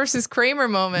Kramer versus Kramer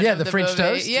moment. Yeah, of the French movie.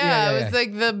 toast? Yeah, Yeah, it was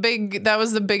like that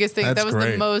was the biggest thing. That's that was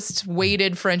great. the most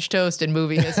weighted French toast in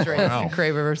movie history.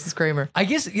 Kramer versus Kramer. I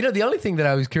guess, the only thing that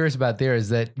I was curious about there is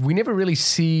that we never really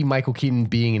see Michael Keaton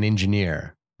being an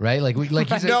engineer, right?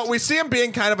 He's No, we see him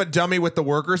being kind of a dummy with the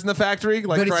workers in the factory,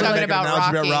 like But it's trying to talking make an about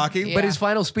analogy about Rocky. Rocky. Yeah. But his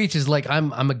final speech is like,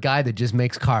 I'm a guy that just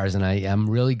makes cars and I'm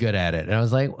really good at it. And I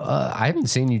was like, I haven't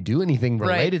seen you do anything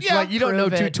related. Yeah, Like, you don't know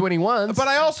prove it. 221s. But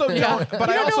I also don't. But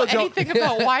I I also don't know anything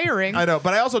about wiring. I know,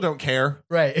 but I also don't care.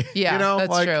 right. Yeah, You know, that's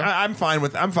like true. I'm fine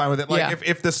with it. Like Yeah.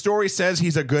 if the story says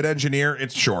he's a good engineer,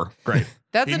 it's sure great.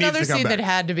 That's He needs another to come scene back. that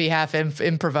had to be half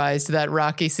improvised. That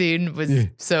Rocky scene was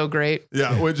so great.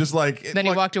 Yeah, we're just like Then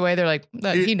he walked away. They're like,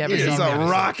 he never He's saw a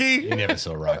me. Rocky. You never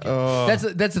saw Rocky. That's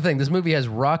the thing. This movie has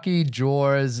Rocky,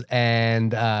 Jaws,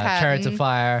 and Chariots of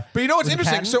Fire. But you know what's Was it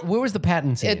interesting? Patton? So where was the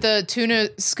Patton scene? At the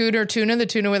the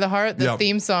tuna with a heart. The Yep.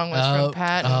 theme song was from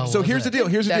Patton. So here's the deal.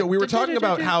 Here's the That- deal. We were talking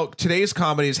about how today's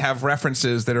comedies have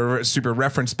references that are super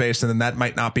reference based, and then that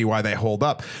might not be why they hold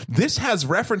up. This has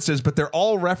references, but they're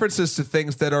all references to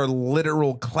things that are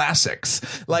literal classics.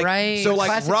 Like Right. so, like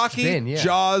Classic Rocky, spin, yeah.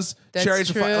 Jaws, That's Chariots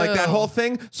of Fire, like that true. whole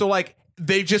thing. So like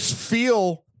they just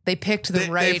feel. They picked the They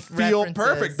right feel references.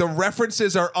 perfect. The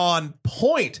references are on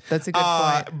point. That's a good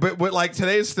point. But like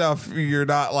today's stuff, you're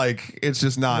not like it's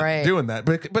just not Right. doing that.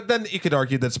 But then you could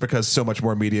argue that's because so much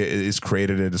more media is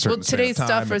created in a certain. Well, today's span of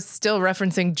time. stuff is still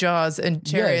referencing Jaws and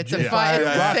Chariots of yeah. Fire. It's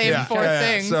the same four yeah.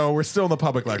 things. So we're still in the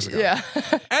public lexicon. Yeah.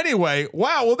 Anyway,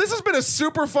 wow. Well, this has been a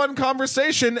super fun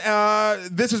conversation.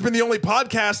 This has been the only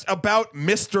podcast about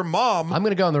Mr. Mom. I'm going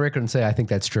to go on the record and say I think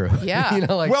that's true. Yeah.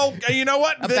 Well, you know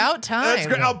what? About time. That's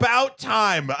great. About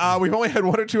time. We've only had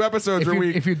 1 or 2 episodes where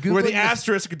if you're where the Googling-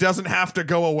 asterisk doesn't have to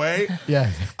go away. Yeah.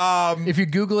 If you're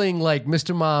Googling like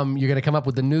Mr. Mom, you're going to come up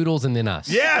with the noodles and then us.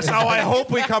 Yes. Oh, I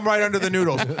hope we come right under the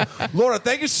noodles. Laura,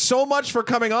 thank you so much for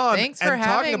coming on Thanks for and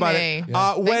talking having about me.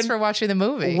 it. Thanks for watching the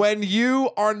movie. When you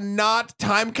are not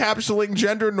time capsuling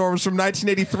gender norms from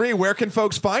 1983, where can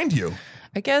folks find you?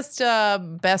 I guess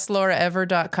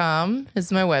bestlauraever.com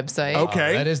is my website.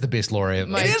 Okay. That is the best Laura.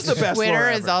 My It is the best Twitter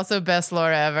Laura is ever. also best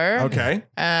Laura ever. Okay.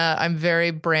 I'm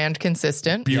very brand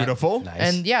consistent. Beautiful. Nice.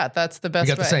 And yeah, that's the best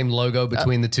you got the way. same logo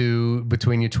between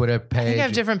between your Twitter I page. think I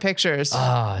have different pictures.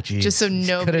 Ah, geez. just so Could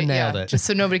nobody have nailed it. just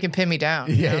so nobody can pin me down.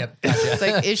 you yeah, know? yeah. Gotcha. It's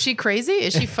like, is she crazy?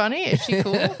 Is she funny? Is she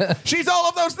cool? She's all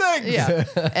of those things. Yeah.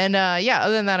 And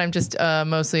other than that, I'm just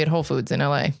mostly at Whole Foods in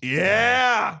LA.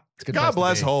 Yeah. a good God place to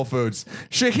bless be. Whole Foods.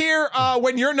 Shahir,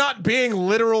 when you're not being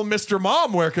literal Mr.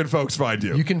 Mom, where can folks find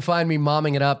you? You can find me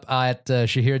momming it up at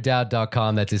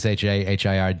shahirdaud.com. That's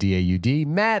SHAHIRDAUD.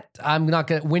 Matt, I'm not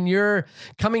going to, when you're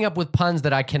coming up with puns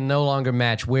that I can no longer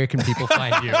match, where can people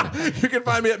find you? You can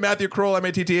find me at Matthew Kroll,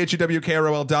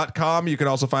 MATTHEWKROL.com. You can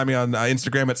also find me on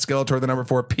Instagram at Skeletor,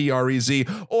 4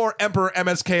 PREZ, or Emperor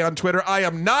MSK on Twitter. I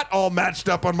am not all matched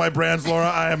up on my brands, Laura.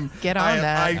 Get on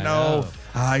that.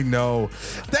 I know.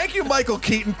 Thank you, Michael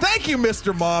Keaton. Thank you,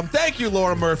 Mr. Mom. Thank you,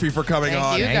 Laura Murphy, for coming Thank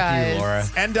on. you, Thank guys. you, Laura.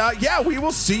 And we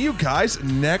will see you guys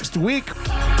next week.